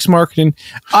 Wix Marketing.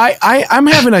 I'm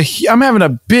having a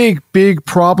big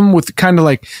problem with kind of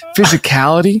like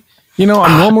physicality. You know,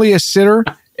 I'm normally a sitter.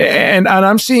 And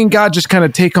I'm seeing God just kind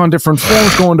of take on different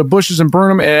forms, go into bushes and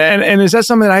burn them. And is that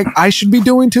something that I should be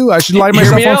doing too? I should light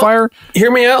myself on fire? Hear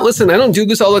me out. Listen, I don't do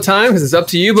this all the time because it's up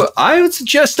to you, but I would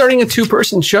suggest starting a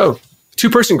 2-person show.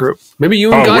 2-person group. Maybe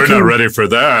you and God we're not ready for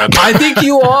that. I think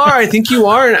you are.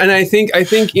 And I think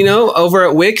over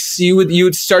at Wix you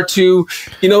would start to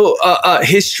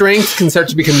his strengths can start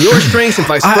to become your strengths and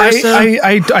vice versa.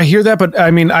 I hear that, but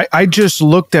I mean I just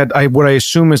looked at what I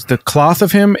assume is the cloth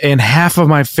of him, and half of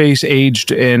my face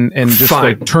aged and just Fine.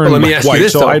 like turned let me ask white. you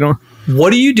this, so though. I don't.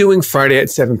 What are you doing Friday at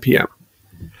 7 p.m.?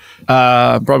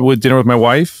 Probably dinner with my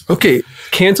wife. Okay,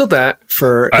 cancel that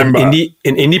for an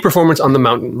indie performance on the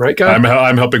mountain, right, guys?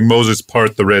 I'm helping Moses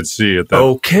part the Red Sea at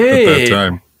that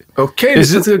time. Okay,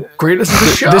 this is the greatest of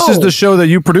the show. This is the show that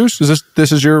you produce.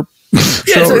 This is your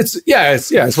show?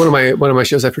 It's one of my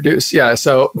shows I produce. Yeah,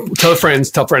 so tell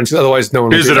friends, because otherwise no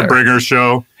one. Is it a bringer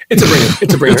show? It's a bringer.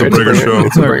 It's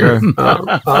a bringer.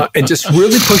 And just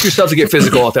really push yourself to get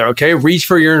physical out there. Okay, reach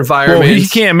for your environment. Well, he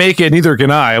can't make it. Neither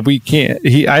can I. We can't.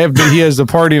 He has the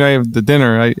party and I have the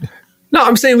dinner. No,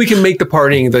 I'm saying we can make the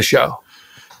partying the show.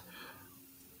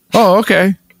 Oh,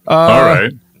 okay. All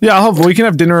right. Yeah, we can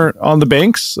have dinner on the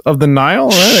banks of the Nile.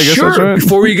 Right? I guess sure. That's right.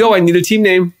 Before we go, I need a team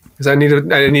name because I need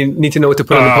to know what to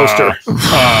put on the poster.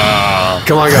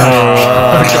 Come on,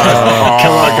 God.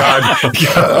 Come on, God.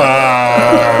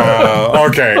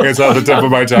 Okay, it's on the tip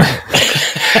of my tongue.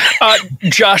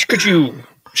 Josh, could you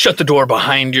shut the door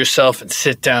behind yourself and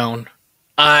sit down?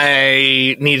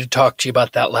 I need to talk to you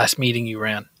about that last meeting you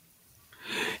ran.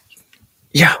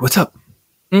 Yeah, what's up?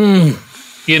 You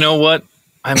know what?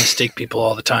 I mistake people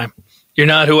all the time. You're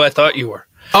not who I thought you were.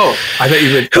 Oh, I thought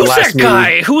you meant the Who's last that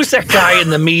guy? Who was that guy in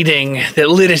the meeting that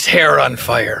lit his hair on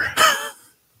fire?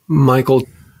 Michael.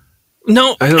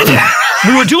 No, we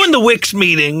were doing the Wix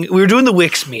meeting.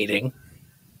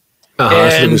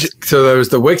 So there was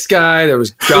the Wix guy. There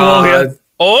was God.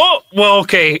 Oh, well,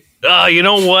 okay. You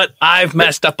know what? I've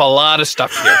messed up a lot of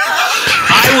stuff here.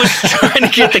 I was trying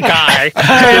to get the guy.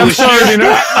 Hey, I'm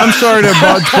sorry to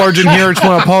barge in here. I just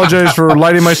want to apologize for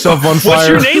lighting myself on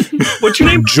fire. What's your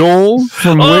name? Joel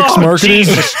from Wix Marketing.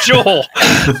 Jesus, Joel.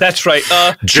 That's right.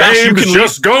 James,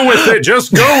 just go with it.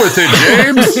 Just go with it,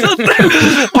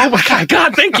 James. Oh my God.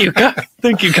 God, thank you. God.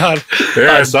 Thank you, God.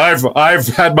 Yes, I've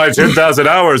had my 10,000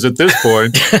 hours at this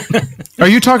point. Are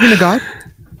you talking to God?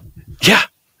 Yeah.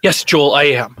 Yes, Joel, I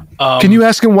am. Can you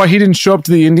ask him why he didn't show up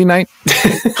to the indie night?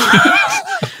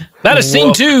 That is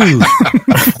scene 2.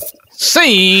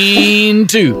 Scene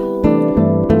 2.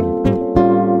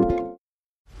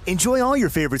 Enjoy all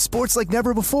your favorite sports like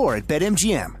never before at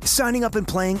BetMGM. Signing up and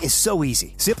playing is so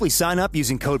easy. Simply sign up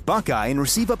using code Buckeye and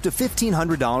receive up to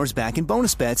 $1,500 back in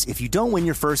bonus bets if you don't win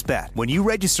your first bet. When you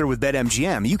register with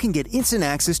BetMGM, you can get instant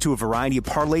access to a variety of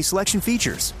parlay selection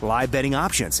features, live betting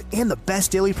options, and the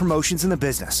best daily promotions in the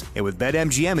business. And with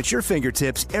BetMGM at your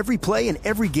fingertips, every play and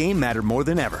every game matter more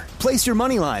than ever. Place your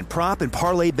moneyline, prop, and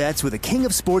parlay bets with the king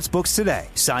of sportsbooks today.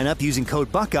 Sign up using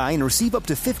code Buckeye and receive up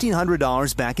to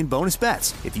 $1,500 back in bonus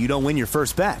bets if you don't win your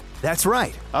first bet. That's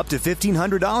right, up to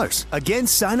 $1,500. Again,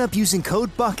 sign up using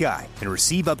code Buckeye and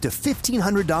receive up to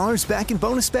 $1,500 back in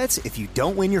bonus bets if you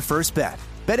don't win your first bet.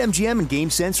 BetMGM and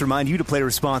GameSense remind you to play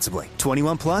responsibly.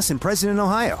 21 plus and present in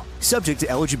Ohio. Subject to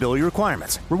eligibility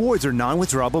requirements. Rewards are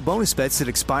non-withdrawable bonus bets that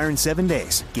expire in 7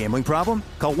 days. Gambling problem?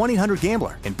 Call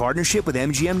 1-800-GAMBLER in partnership with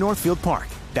MGM Northfield Park.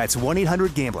 That's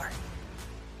 1-800-GAMBLER.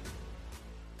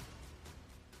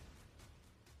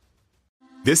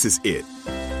 This is it.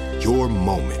 Your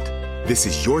moment. This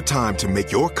is your time to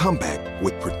make your comeback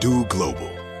with Purdue Global.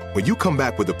 When you come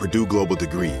back with a Purdue Global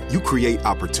degree, you create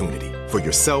opportunity for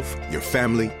yourself, your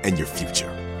family, and your future.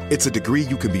 It's a degree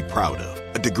you can be proud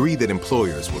of, a degree that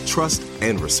employers will trust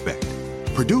and respect.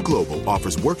 Purdue Global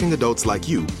offers working adults like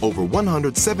you over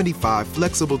 175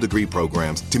 flexible degree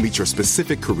programs to meet your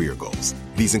specific career goals.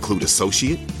 These include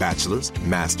associate, bachelor's,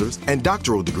 master's, and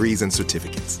doctoral degrees and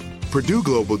certificates. Purdue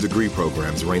Global degree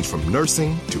programs range from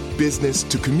nursing to business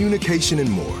to communication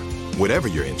and more. Whatever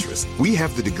your interest, we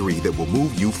have the degree that will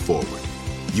move you forward.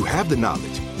 You have the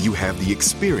knowledge, you have the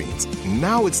experience.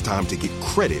 Now it's time to get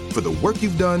credit for the work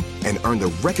you've done and earn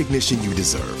the recognition you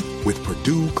deserve with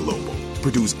Purdue Global,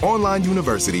 Purdue's online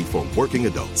university for working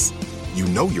adults. You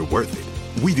know you're worth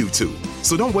it. We do too.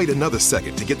 So don't wait another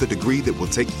second to get the degree that will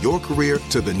take your career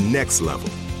to the next level.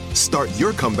 Start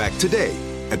your comeback today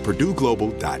at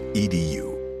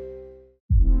purdueglobal.edu.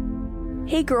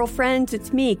 Hey girlfriends,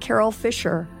 it's me, Carol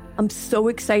Fisher. I'm so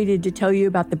excited to tell you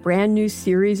about the brand new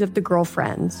series of The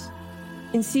Girlfriends.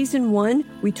 In season 1,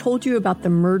 we told you about the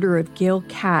murder of Gail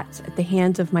Katz at the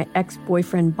hands of my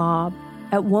ex-boyfriend Bob.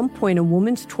 At one point, a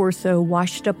woman's torso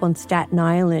washed up on Staten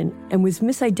Island and was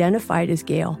misidentified as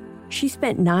Gail. She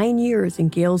spent 9 years in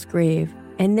Gail's grave,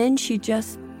 and then she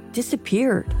just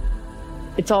disappeared.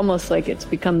 It's almost like it's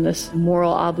become this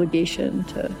moral obligation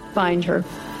to find her.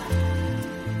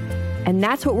 And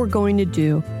that's what we're going to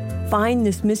do. Find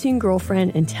this missing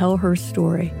girlfriend and tell her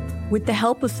story. With the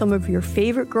help of some of your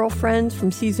favorite girlfriends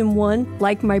from season 1,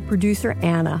 like my producer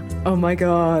Anna. Oh my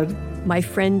God. My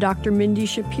friend Dr. Mindy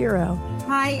Shapiro.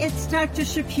 Hi, it's Dr.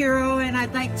 Shapiro, and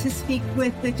I'd like to speak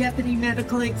with the deputy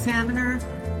medical examiner.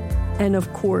 And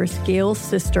of course, Gail's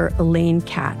sister, Elaine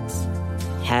Katz.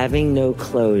 Having no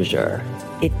closure,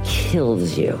 it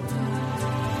kills you.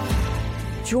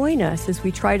 Join us as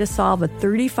we try to solve a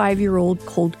 35-year-old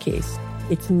cold case.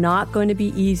 It's not going to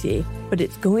be easy, but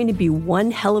it's going to be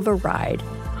one hell of a ride.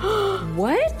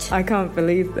 What? I can't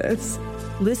believe this.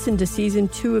 Listen to season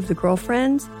 2 of The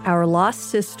Girlfriends, Our Lost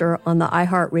Sister on the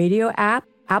iHeartRadio app,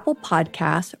 Apple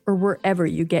Podcasts, or wherever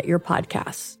you get your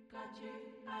podcasts.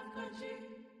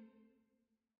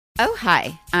 Oh,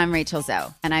 hi, I'm Rachel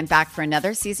Zoe, and I'm back for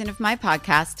another season of my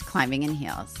podcast, Climbing in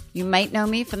Heels. You might know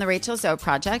me from the Rachel Zoe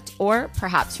Project, or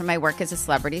perhaps from my work as a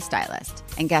celebrity stylist.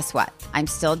 And guess what? I'm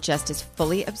still just as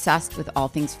fully obsessed with all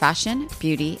things fashion,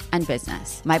 beauty, and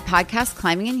business. My podcast,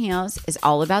 Climbing in Heels, is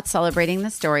all about celebrating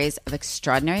the stories of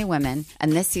extraordinary women,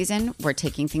 and this season, we're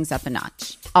taking things up a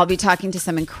notch. I'll be talking to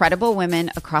some incredible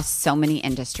women across so many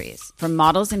industries, from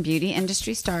models and beauty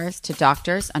industry stars to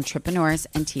doctors, entrepreneurs,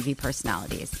 and TV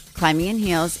personalities. Climbing in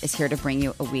Heels is here to bring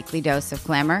you a weekly dose of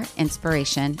glamour,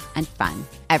 inspiration, and fun.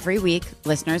 Every week,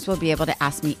 listeners will be able to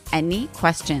ask me any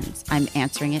questions. I'm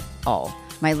answering it all.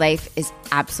 My life is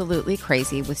absolutely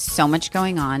crazy with so much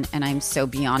going on, and I'm so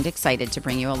beyond excited to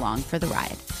bring you along for the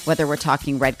ride. Whether we're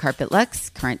talking red carpet looks,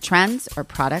 current trends, or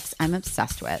products I'm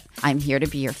obsessed with, I'm here to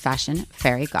be your fashion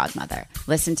fairy godmother.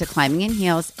 Listen to Climbing in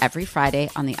Heels every Friday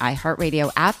on the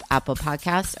iHeartRadio app, Apple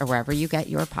Podcasts, or wherever you get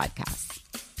your podcasts.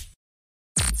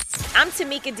 I'm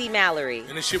Tamika D. Mallory.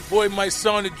 And it's your boy, my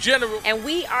son, the General. And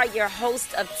we are your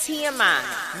hosts of TMI.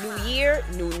 New year,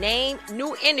 new name,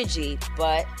 new energy,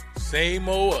 but same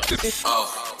old us.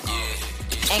 Oh,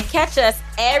 yeah. And catch us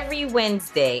every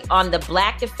Wednesday on the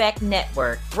Black Effect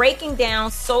Network, breaking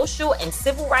down social and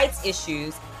civil rights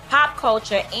issues, pop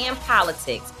culture, and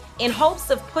politics in hopes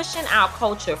of pushing our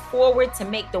culture forward to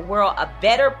make the world a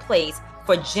better place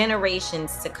for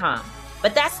generations to come.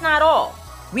 But that's not all.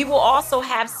 We will also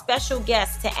have special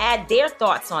guests to add their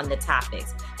thoughts on the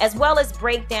topics, as well as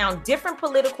break down different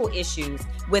political issues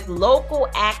with local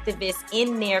activists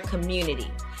in their community.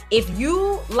 If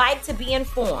you like to be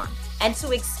informed and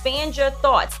to expand your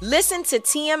thoughts, listen to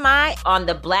TMI on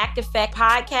the Black Effect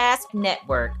Podcast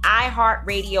Network,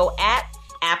 iHeartRadio app,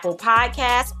 Apple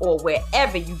Podcasts, or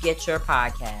wherever you get your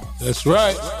podcasts. That's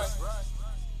right.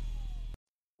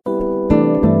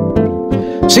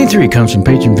 Scene 3 comes from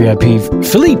patron VIP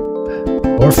Philippe,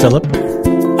 or Philip,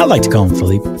 I like to call him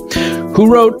Philippe, who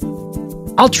wrote,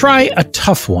 I'll try a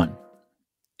tough one.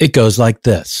 It goes like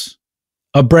this.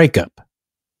 A breakup,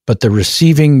 but the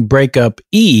receiving breakup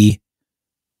E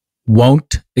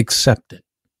won't accept it.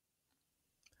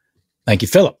 Thank you,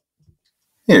 Philip.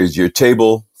 Here's your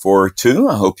table for two.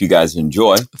 I hope you guys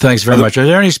enjoy. Thanks very much. Are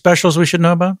there any specials we should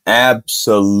know about?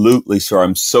 Absolutely, sir.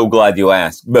 I'm so glad you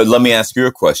asked. But let me ask you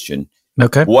a question.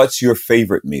 Okay. What's your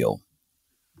favorite meal?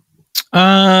 Beef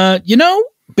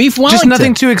Wellington. Just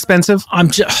nothing too expensive.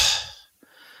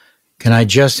 Can I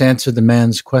just answer the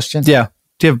man's question? Yeah.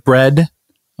 Do you have bread?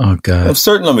 Oh, God. Well,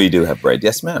 certainly we do have bread.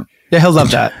 Yes, ma'am. Yeah, he'll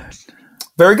love that.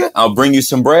 Very good. I'll bring you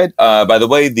some bread. By the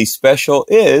way, the special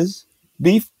is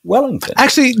beef Wellington.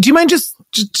 Actually, do you mind just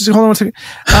hold on one second?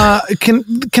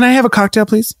 Can I have a cocktail,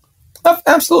 please?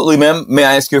 Absolutely, ma'am. May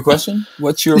I ask you a question?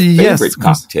 What's your favorite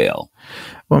cocktail?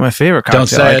 Well, my favorite cocktail, Don't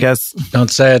say I it. guess. Don't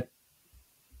say it.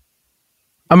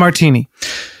 A martini.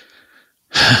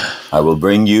 I will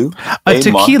bring you a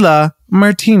tequila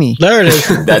martini. There it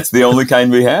is. That's the only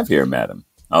kind we have here, madam.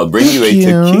 I'll bring you a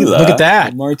tequila Look at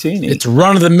that. martini. It's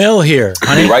run of the mill here,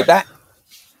 honey. Right back.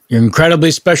 Your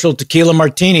incredibly special tequila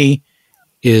martini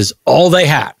is all they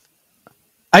have.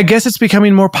 I guess it's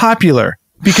becoming more popular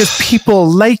because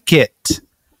people like it.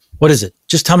 What is it?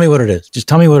 Just tell me what it is. Just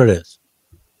tell me what it is.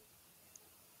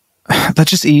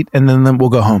 Let's just eat and then we'll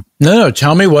go home. No.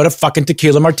 Tell me what a fucking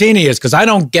tequila martini is because I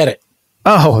don't get it.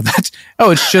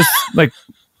 It's just like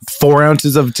 4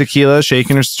 ounces of tequila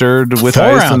shaken or stirred with 4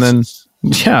 ice. ounces.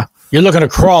 And then, yeah. You're looking to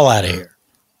crawl out of here.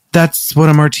 That's what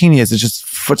a martini is.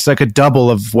 It's like a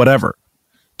double of whatever.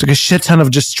 It's like a shit ton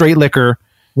of just straight liquor.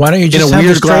 Why don't you just in a have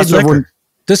weird a straight glass liquor? of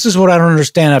This is what I don't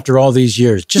understand after all these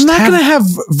years. I'm not going to have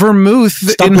vermouth.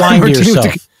 Stop lying to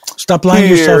yourself. Stop lying to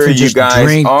yourself and just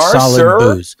drink solid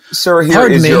booze. Sir, here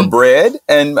is your bread.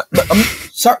 And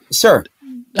sir.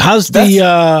 How's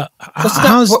the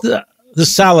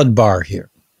salad bar here?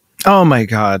 Oh my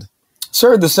God.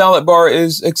 Sir, the salad bar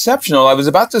is exceptional. I was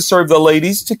about to serve the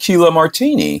ladies tequila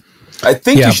martini. I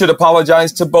think you should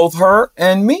apologize to both her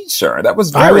and me, sir. That was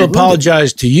very I will rude.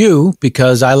 apologize to you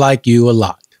because I like you a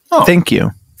lot. Oh, thank you.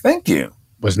 Thank you.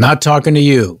 Was not talking to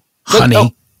you, honey.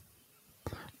 Oh.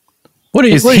 What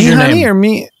is what he is your honey name? or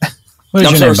me? What is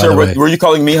I'm your sorry, name, by sir. the way? Were you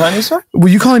calling me honey, sir? Were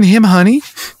you calling him honey?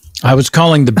 I was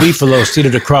calling the beefalo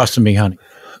seated across from me, honey.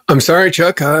 I'm sorry,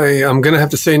 Chuck. I'm going to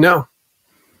have to say no.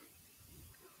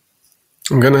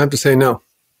 I'm going to have to say no.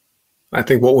 I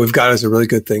think what we've got is a really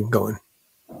good thing going.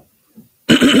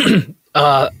 This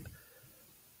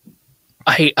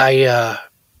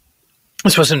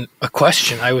wasn't a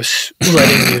question. I was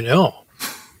letting you know.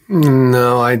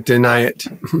 No, I deny it.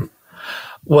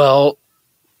 Well,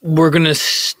 we're going to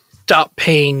stop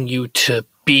paying you to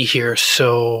be here.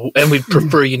 And we'd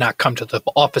prefer you not come to the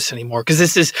office anymore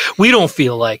because we don't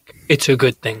feel like it's a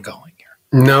good thing going here.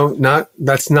 No,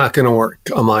 that's not going to work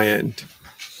on my end.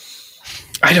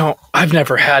 I've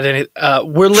never had any,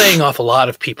 we're laying off a lot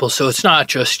of people, so it's not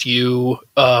just you,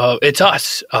 it's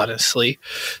us, honestly.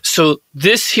 So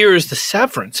this here is the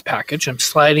severance package. I'm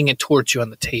sliding it towards you on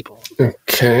the table.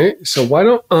 Okay, so why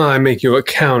don't I make you a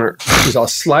counter? Because I'll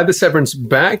slide the severance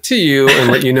back to you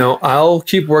and let you know I'll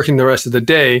keep working the rest of the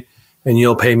day and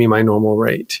you'll pay me my normal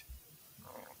rate.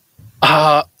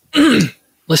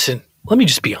 Listen, let me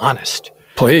just be honest.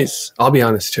 Please, I'll be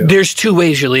honest too. There's 2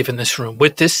 ways you're leaving this room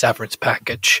with this severance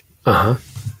package.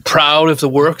 Proud of the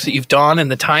work that you've done and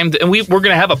the time, and we're going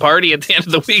to have a party at the end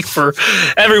of the week for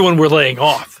everyone we're laying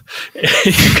off.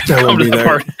 You can come to the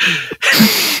party.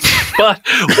 Or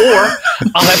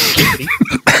I'll have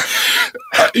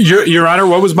security. Your Honor,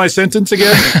 what was my sentence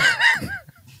again?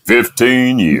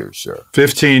 15 years, sir.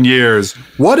 15 years.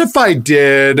 What if I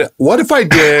did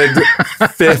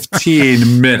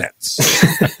 15 minutes?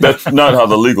 That's not how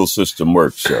the legal system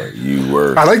works, sir.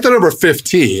 I like the number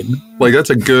 15. Like, that's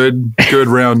a good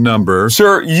round number.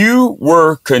 Sir, you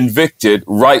were convicted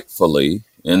rightfully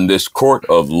in this court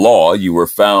of law. You were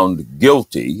found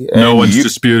guilty. No one's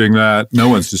disputing that.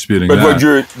 But what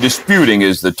you're disputing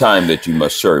is the time that you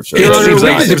must serve, sir.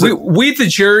 We, the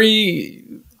jury,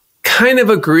 kind of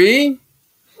agree.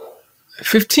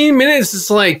 15 minutes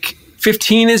is like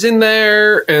 15 is in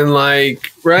there, and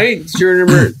like, right? Jury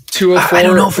number 204. I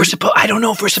don't know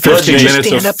if we're supposed 15 to minutes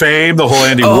stand of up. fame, the whole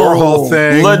Andy Warhol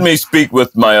thing. Let me speak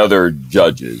with my other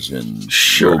judges, and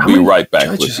we'll be right back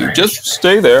with you. Just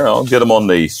stay there. I'll get them on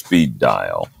the speed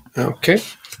dial. Okay.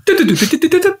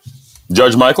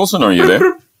 Judge Michelson, are you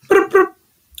there?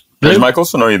 Judge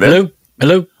Michelson, are you there?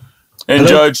 Hello. And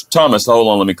Judge Thomas, hold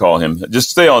on, let me call him.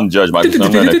 Just stay on Judge Michelson.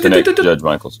 I'm going to connect Judge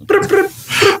Michelson.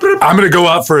 I'm going to go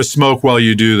out for a smoke while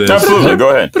you do this. Absolutely, go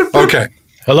ahead. Okay.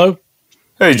 Hello?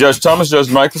 Hey, Judge Thomas,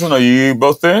 Judge Michelson, are you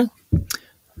both there?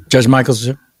 Judge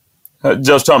Michelson.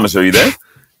 Judge Thomas, are you there?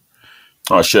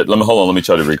 Oh, shit. Let me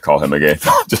try to recall him again.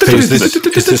 Is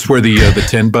this where the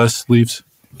 10 bus leaves?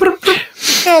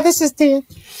 Yeah, this is 10.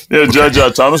 Yeah,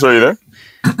 Judge Thomas, are you there?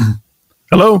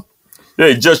 Hello?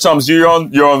 Hey, Judge Thomas, you're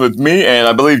on with me, and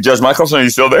I believe Judge Michelson, are you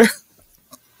still there?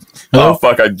 Hello? Oh,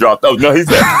 fuck, I dropped. Oh, no, he's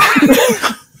there.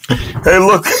 Hey,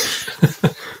 look.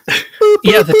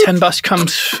 Yeah, the 10 bus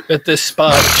comes at this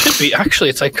spot. It should be. Actually,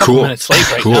 it's like a couple minutes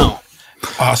late right now.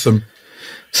 Awesome.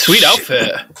 Sweet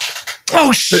outfit.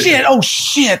 Oh, shit.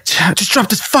 I just dropped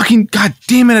this fucking... God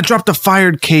damn it. I dropped the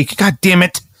fired cake. God damn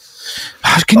it.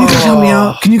 Can you guys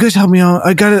help me out?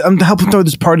 I'm helping throw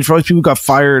this party for all these people who got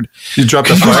fired. You dropped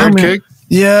the fired cake?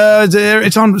 Yeah,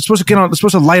 it's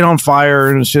supposed to light on fire,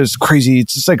 and it's just crazy.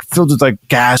 It's just like filled with like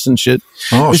gas and shit.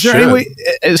 Oh, is there shit. any way?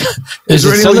 Is Is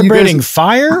there it any way you celebrating guys-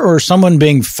 fire or someone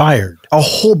being fired? A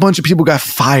whole bunch of people got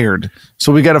fired,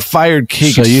 so we got a fired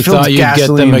cake. So It's you filled thought with you'd get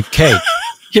them a gasoline. cake?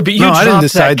 Yeah, but you No, I didn't dropped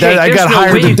decide that. that. I Cake. got There's no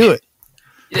hired way to you- do it.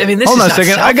 I mean, this Hold is on a not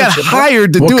second. I got salvageable.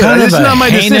 hired to What do it. kind This of is a not my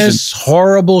decision. heinous,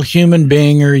 horrible human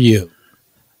being are you?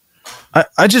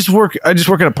 I just work at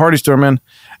a party store, man.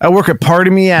 I work at Party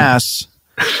Me Ass.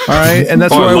 All right, and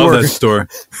that's where I love work. that store.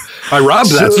 I robbed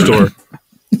that store.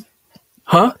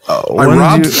 Huh?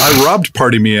 I robbed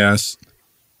Party Me Ass.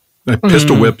 I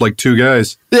pistol whipped like 2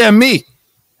 guys. Yeah, me.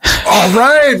 Oh,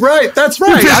 right. That's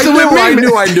right.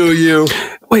 I knew you.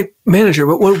 Wait, manager,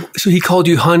 so he called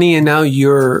you honey, and now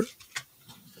you're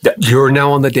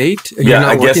now on the date? You're not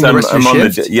I guess working the rest of I'm your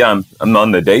on shift? I'm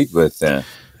on the date with I'm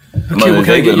Okay, on the well,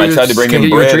 can I date get with him. I you- tried to bring can I him get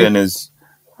you a bread drink? and his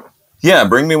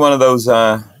bring me one of those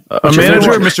A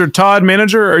manager, Mr. Todd,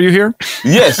 manager, are you here?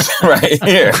 Yes, right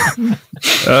here. But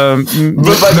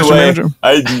by the Mr. way, Manager?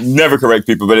 I never correct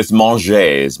people, but it's Manger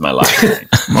is my last name.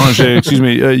 Manger, excuse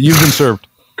me. You've been served.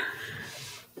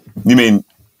 You mean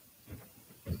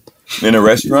in a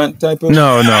restaurant type of?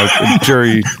 No,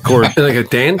 jury court. Like a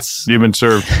dance? You've been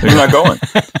served. I'm not going.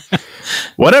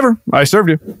 Whatever. I served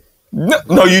you.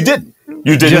 No, you didn't.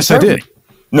 You didn't. Yes, I serve did. me.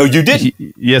 No, you didn't.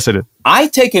 Yes, I did. I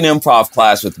take an improv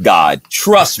class with God.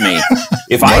 Trust me.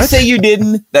 If I say you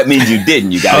didn't, that means you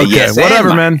didn't. You got a Okay, yes. whatever,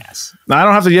 and man. ass. I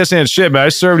don't have to yes and shit, man. I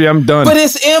served you. I'm done. But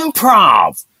it's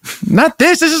improv. Not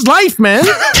this. This is life, man.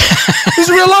 This is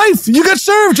real life. You got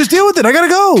served. Just deal with it. I gotta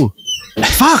go.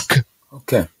 Fuck.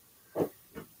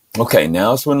 Okay,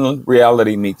 now it's when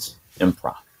reality meets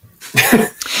improv.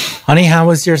 Honey, how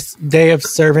was your day of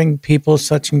serving people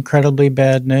such incredibly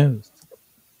bad news?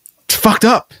 It's fucked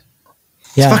up.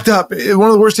 Yeah. It's fucked up. One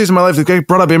of the worst days of my life. The guy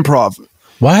brought up improv.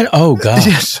 What? Oh, God.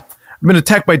 Yes. I've been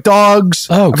attacked by dogs.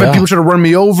 Oh, I've had God. people trying to run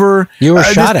me over. You were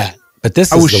shot at, but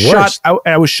this is the worst.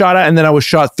 I was shot at, and then I was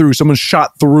shot through. Someone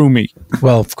shot through me.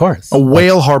 Well, of course. A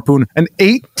whale harpoon. An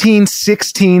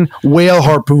 1816 whale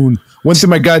harpoon went through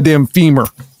my goddamn femur.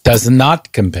 Does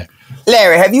not compare.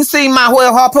 Larry, have you seen my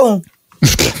whale harpoon?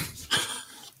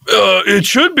 It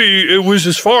should be. It was,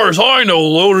 as far as I know,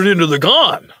 loaded into the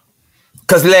gun.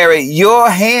 Because, Larry, your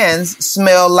hands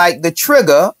smell like the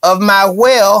trigger of my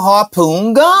whale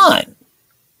harpoon gun.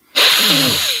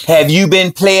 Have you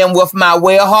been playing with my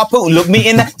whale harpoon? Look me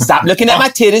in the... Stop looking at my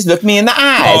titties. Look me in the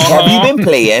eyes. Have you been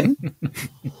playing?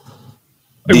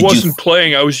 It wasn't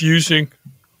playing. I was using.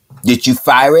 Did you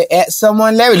fire it at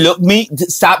someone, Larry?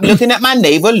 Stop looking at my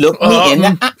navel. Look me in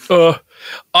the eye.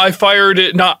 I fired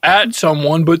it not at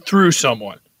someone, but through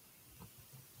someone.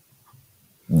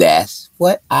 That's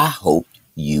what I hoped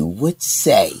you would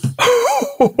say.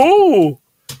 What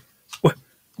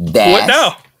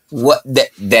now?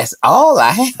 That's all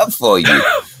I have for you.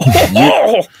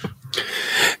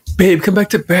 Babe, come back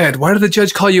to bed. Why did the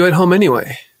judge call you at home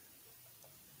anyway?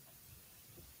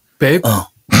 Babe? Oh,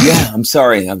 yeah, I'm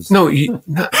sorry. Okay.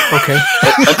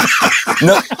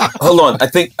 No, hold on. I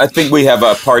think we have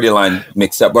a party line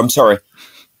mixed up. I'm sorry.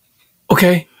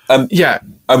 Okay. Yeah.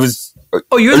 I was...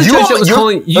 Oh, you're the judge that was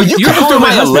calling... You're coming through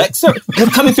my Alexa?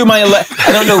 You're coming through my Alexa.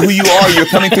 I don't know who you are. You're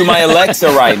coming through my Alexa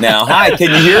right now. Hi,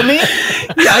 can you hear me?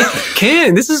 Yeah, I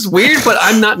can. This is weird, but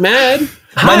I'm not mad.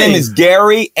 Hi. My name is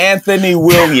Gary Anthony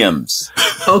Williams.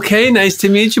 Okay, nice to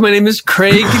meet you. My name is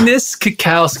Craigness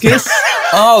Kakauskas.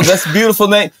 Oh, that's a beautiful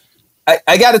name.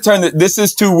 I got to turn this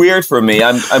is too weird for me.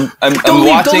 I'm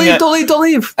watching it. Don't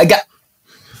leave.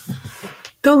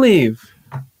 Don't leave.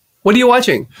 What are you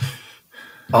watching?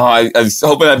 Oh, I was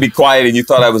hoping I'd be quiet and you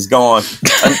thought I was gone.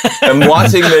 I'm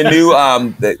watching the new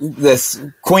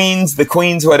the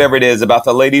Queens, whatever it is, about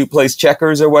the lady who plays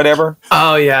checkers or whatever.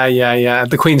 Oh yeah.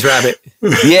 The Queen's Rabbit.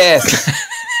 Yes.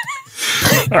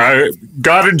 All right,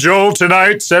 God and Joel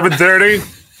tonight,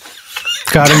 7:30.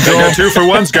 God and Joel. I got 2 for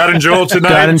 1. God and Joel tonight.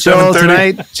 God and Joel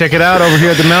tonight. Check it out over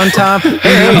here at the mountaintop.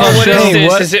 What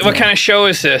is this? What kind of show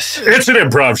is this? It's an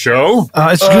improv show.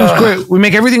 It's great. We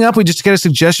make everything up. We just get a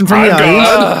suggestion from the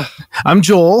audience. I'm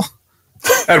Joel.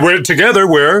 And we're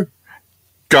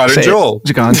God and Joel.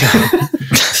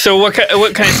 So what kind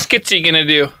of skits are you gonna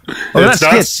do? It's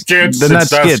not skits.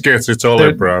 It's all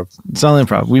improv. It's all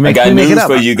improv. I got news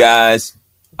for you guys.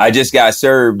 I just got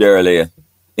served earlier.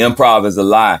 Improv is a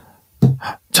lie.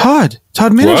 Todd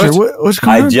Manager, what's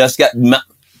going on?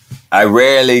 I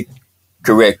rarely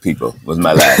correct people with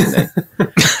my last name.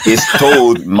 It's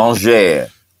Toad Manger.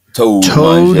 Toad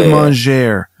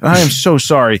Manger. I am so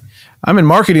sorry. I'm in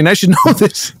marketing. I should know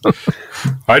this.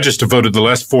 I just devoted the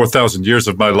last 4,000 years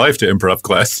of my life to improv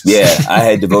classes. Yeah, I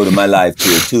had devoted my life to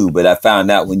it too, but I found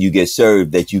out when you get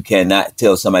served that you cannot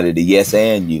tell somebody to yes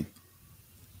and you.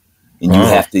 And you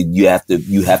have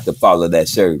to follow that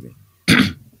serving.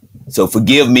 So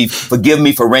forgive me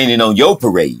for raining on your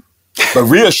parade. But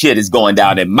real shit is going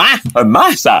down on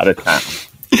my side of town.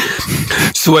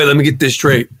 So wait, let me get this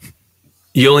straight.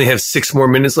 You only have 6 more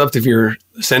minutes left of your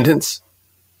sentence?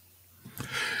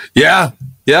 Yeah,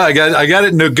 I got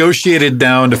it negotiated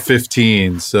down to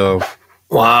 15. So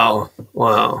wow.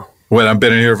 When I've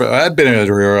been in here for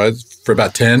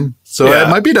about 10. So it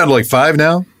might be down to like 5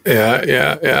 now.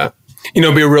 Yeah.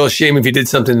 It'd be a real shame if you did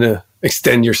something to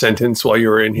extend your sentence while you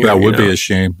were in here. That would be a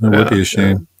shame.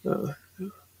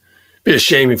 Be a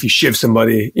shame if you shiv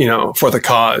somebody, for the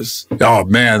cause. Oh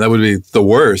man, that would be the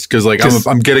worst. Because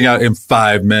I'm getting out in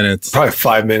 5 minutes. Probably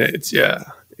 5 minutes. Yeah.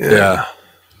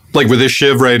 Like with this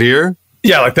shiv right here.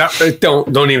 Yeah, like that.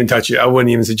 Don't even touch it. I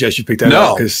wouldn't even suggest you pick that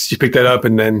up because you pick that up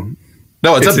and then.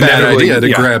 No, it's a bad idea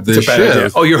to grab this shiv. Idea.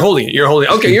 Oh, you're holding it.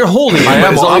 Okay, you're holding it. I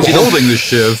am holding the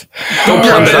shiv. I'm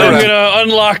going to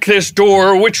unlock this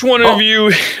door. Which one of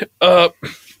you...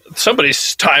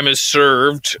 somebody's time is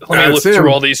served. Let me look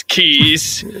through all these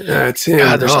keys. That's him.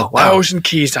 God, there's 1,000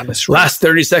 keys on this room. Last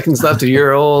 30 seconds left of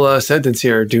your whole sentence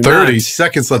here. 30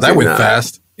 seconds left. That went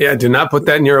fast. Yeah, do not put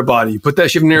that in your body. You put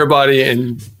that shiv in your body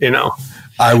and,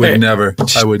 I would never.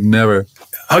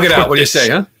 Hug it out. What do you say,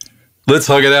 huh? Let's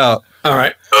hug it out. All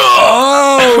right.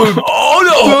 Oh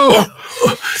no!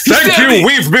 Thank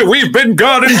you. We've been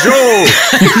God and Joel.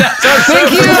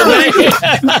 Thank you.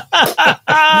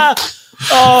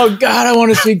 Oh God, I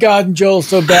want to see God and Joel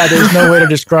so bad. There's no way to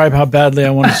describe how badly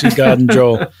I want to see God and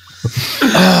Joel.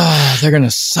 Oh, they're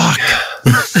gonna suck.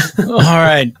 All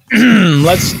right,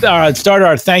 let's start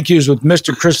our thank yous with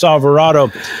Mr. Chris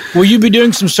Alvarado. Will you be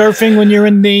doing some surfing when you're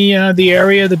in the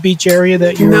area, the beach area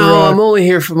that you're? No, I'm only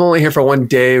here for 1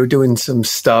 day. We're doing some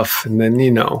stuff, and then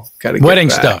got to get wedding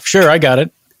back. stuff. Sure, I got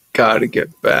it. Got to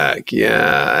get back.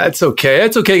 Yeah, that's okay.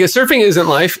 That's okay. Because surfing isn't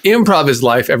life. Improv is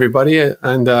life, everybody,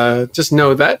 and just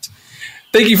know that.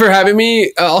 Thank you for having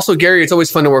me. Also, Gary, it's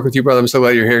always fun to work with you, brother. I'm so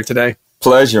glad you're here today.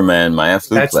 Pleasure, man. My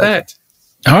absolute pleasure. That's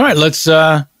that. All right, let's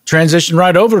transition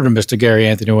right over to Mr. Gary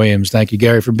Anthony Williams. Thank you,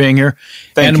 Gary, for being here.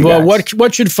 Thank you, guys.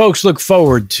 What should folks look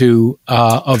forward to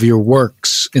of your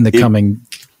works in the coming?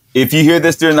 If you hear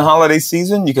this during the holiday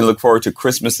season, you can look forward to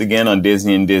Christmas Again on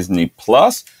Disney and Disney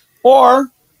Plus,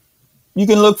 or you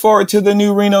can look forward to the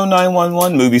new Reno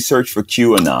 911 movie, Search for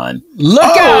QAnon.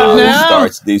 Look out now!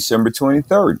 Starts December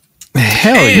 23rd.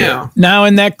 Hell yeah! Now,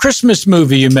 in that Christmas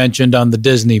movie you mentioned on the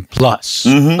Disney Plus,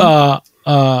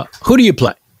 who do you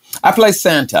play? I play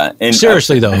Santa. And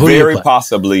seriously, though, who do you play?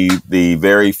 Possibly the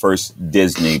very first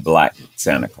Disney Black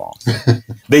Santa Claus.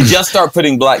 They just start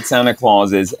putting Black Santa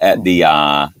Clauses at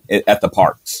the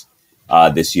parks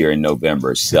this year in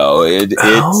November. So it's.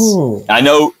 I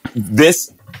know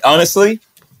this. Honestly,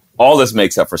 all this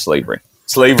makes up for slavery.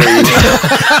 slavery,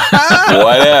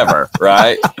 whatever,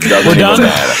 right? We're done.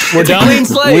 We're done. Clean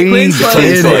slate. Clean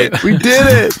slate. We did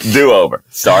it. Do over.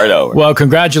 Start over. Well,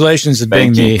 congratulations at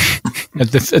being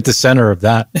at the center of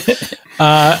that.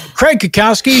 Craig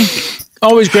Kukowski,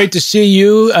 always great to see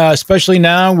you, especially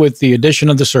now with the addition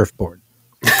of the surfboard.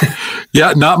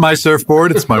 Yeah, not my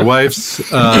surfboard. It's my wife's.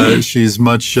 She's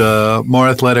much more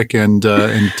athletic and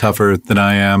tougher than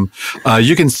I am.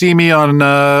 You can see me on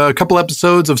a couple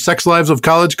episodes of Sex Lives of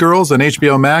College Girls on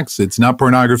HBO Max. It's not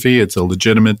pornography. It's a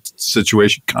legitimate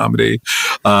situation comedy.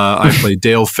 I play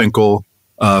Dale Finkel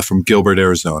from Gilbert,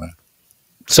 Arizona.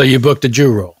 So you booked a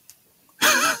Jew role.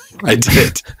 I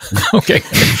did. Okay.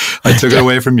 I took it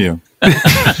away from you.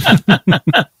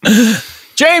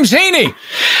 James Heaney.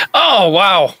 Oh,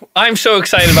 wow. I'm so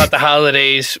excited about the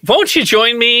holidays. Won't you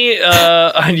join me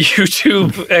on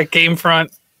YouTube at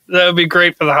Gamefront? That would be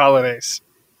great for the holidays.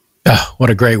 Oh, what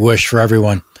a great wish for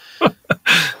everyone.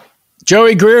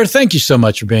 Joey Greer, thank you so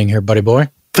much for being here, buddy boy.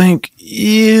 Thank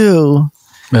you.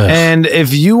 Ugh. And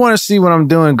if you want to see what I'm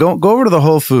doing, go over to the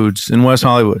Whole Foods in West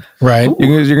Hollywood. Right.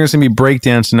 You're gonna see me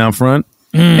breakdancing out front.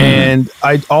 And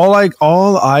all I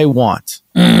want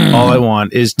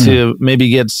is to maybe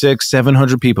get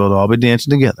 600-700 people to all be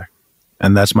dancing together,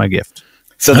 and that's my gift.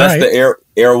 So that's the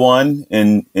Air One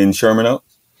in Sherman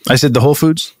Oaks. I said the Whole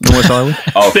Foods in West Hollywood.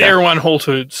 The Air One Whole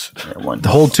Foods. The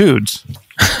Whole Foods.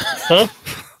 Huh?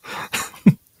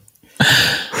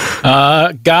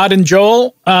 God and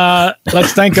Joel,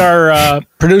 let's thank our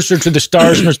producer to the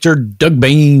stars, Mr. Doug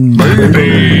Bain.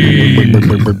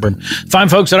 Fine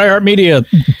folks at iHeartMedia.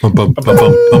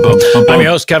 I'm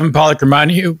your host, Kevin Pollak,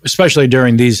 reminding you, especially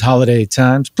during these holiday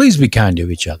times, please be kind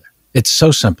to each other. It's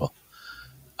so simple.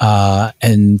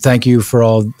 And thank you for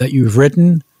all that you've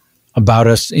written about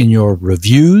us in your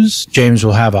reviews. James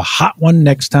will have a hot one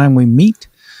next time we meet.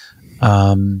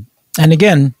 And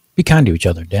again, be kind to each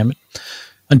other, damn it.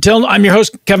 I'm your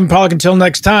host, Kevin Pollak. Until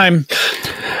next time,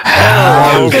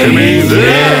 Alchemy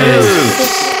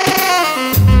This.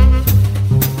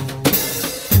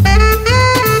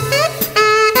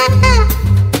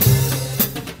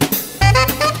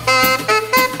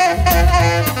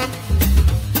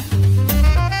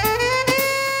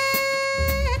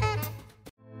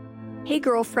 Hey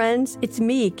girlfriends, it's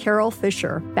me, Carol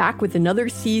Fisher, back with another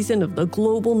season of the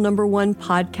global #1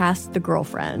 podcast, The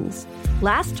Girlfriends.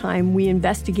 Last time, we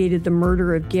investigated the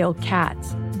murder of Gail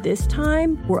Katz. This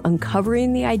time, we're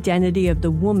uncovering the identity of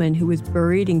the woman who was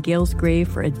buried in Gail's grave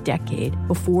for a decade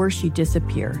before she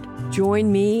disappeared.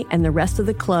 Join me and the rest of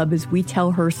the club as we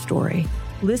tell her story.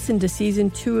 Listen to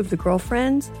Season 2 of The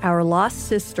Girlfriends, Our Lost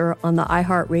Sister on the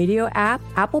iHeartRadio app,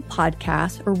 Apple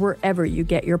Podcasts, or wherever you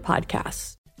get your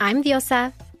podcasts. I'm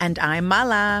Diosa. And I'm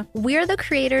Mala. We're the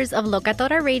creators of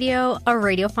Locatora Radio, a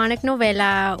radiophonic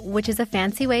novela, which is a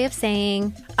fancy way of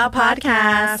saying a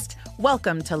podcast.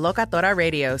 Welcome to Locatora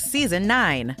Radio Season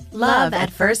 9. Love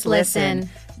at First Listen.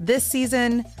 This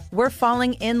season, we're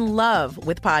falling in love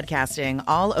with podcasting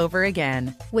all over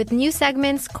again. With new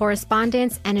segments,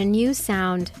 correspondence, and a new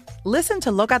sound. Listen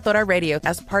to Locatora Radio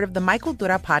as part of the My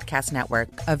Cultura Podcast Network.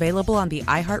 Available on the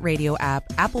iHeartRadio app,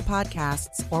 Apple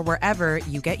Podcasts, or wherever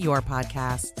you get your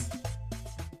podcasts.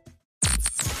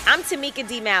 I'm Tamika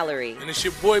D. Mallory. And it's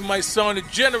your boy, my son, the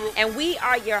General. And we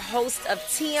are your hosts of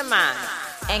TMI.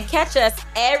 And catch us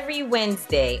every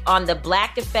Wednesday on the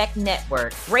Black Effect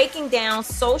Network, breaking down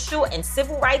social and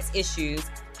civil rights issues,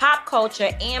 pop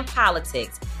culture, and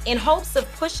politics in hopes of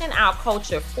pushing our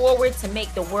culture forward to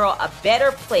make the world a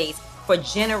better place for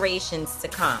generations to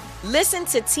come. Listen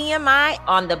to TMI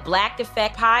on the Black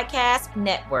Effect Podcast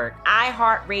Network,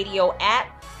 iHeartRadio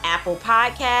app, Apple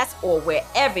Podcasts, or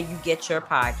wherever you get your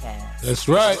podcasts. That's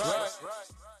right.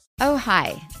 Oh,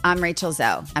 hi, I'm Rachel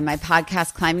Zoe, and my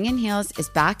podcast, Climbing in Heels, is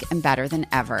back and better than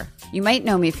ever. You might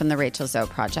know me from the Rachel Zoe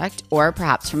Project, or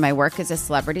perhaps from my work as a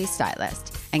celebrity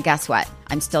stylist. And guess what?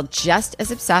 I'm still just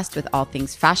as obsessed with all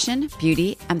things fashion,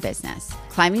 beauty, and business.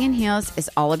 Climbing in Heels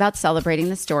is all about celebrating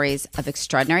the stories of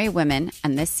extraordinary women,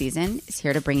 and this season is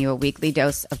here to bring you a weekly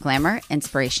dose of glamour,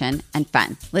 inspiration, and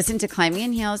fun. Listen to Climbing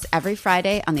in Heels every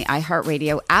Friday on the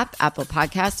iHeartRadio app, Apple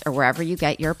Podcasts, or wherever you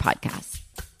get your podcasts.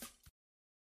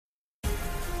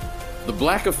 The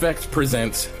Black Effect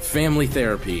presents Family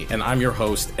Therapy, and I'm your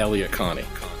host, Elliot Connie.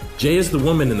 Jay is the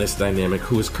woman in this dynamic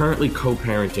who is currently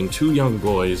co-parenting 2 young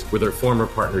boys with her former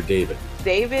partner, David.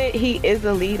 David, he is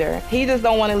a leader. He just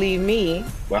don't want to leave me.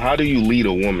 But how do you lead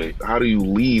a woman? How do you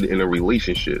lead in a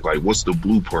relationship? Like, what's the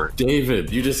blueprint?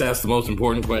 David, you just asked the most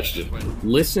important question.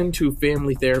 Listen to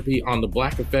Family Therapy on the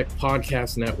Black Effect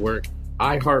Podcast Network,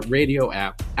 iHeartRadio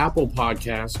app, Apple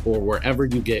Podcasts, or wherever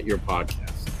you get your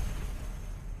podcasts.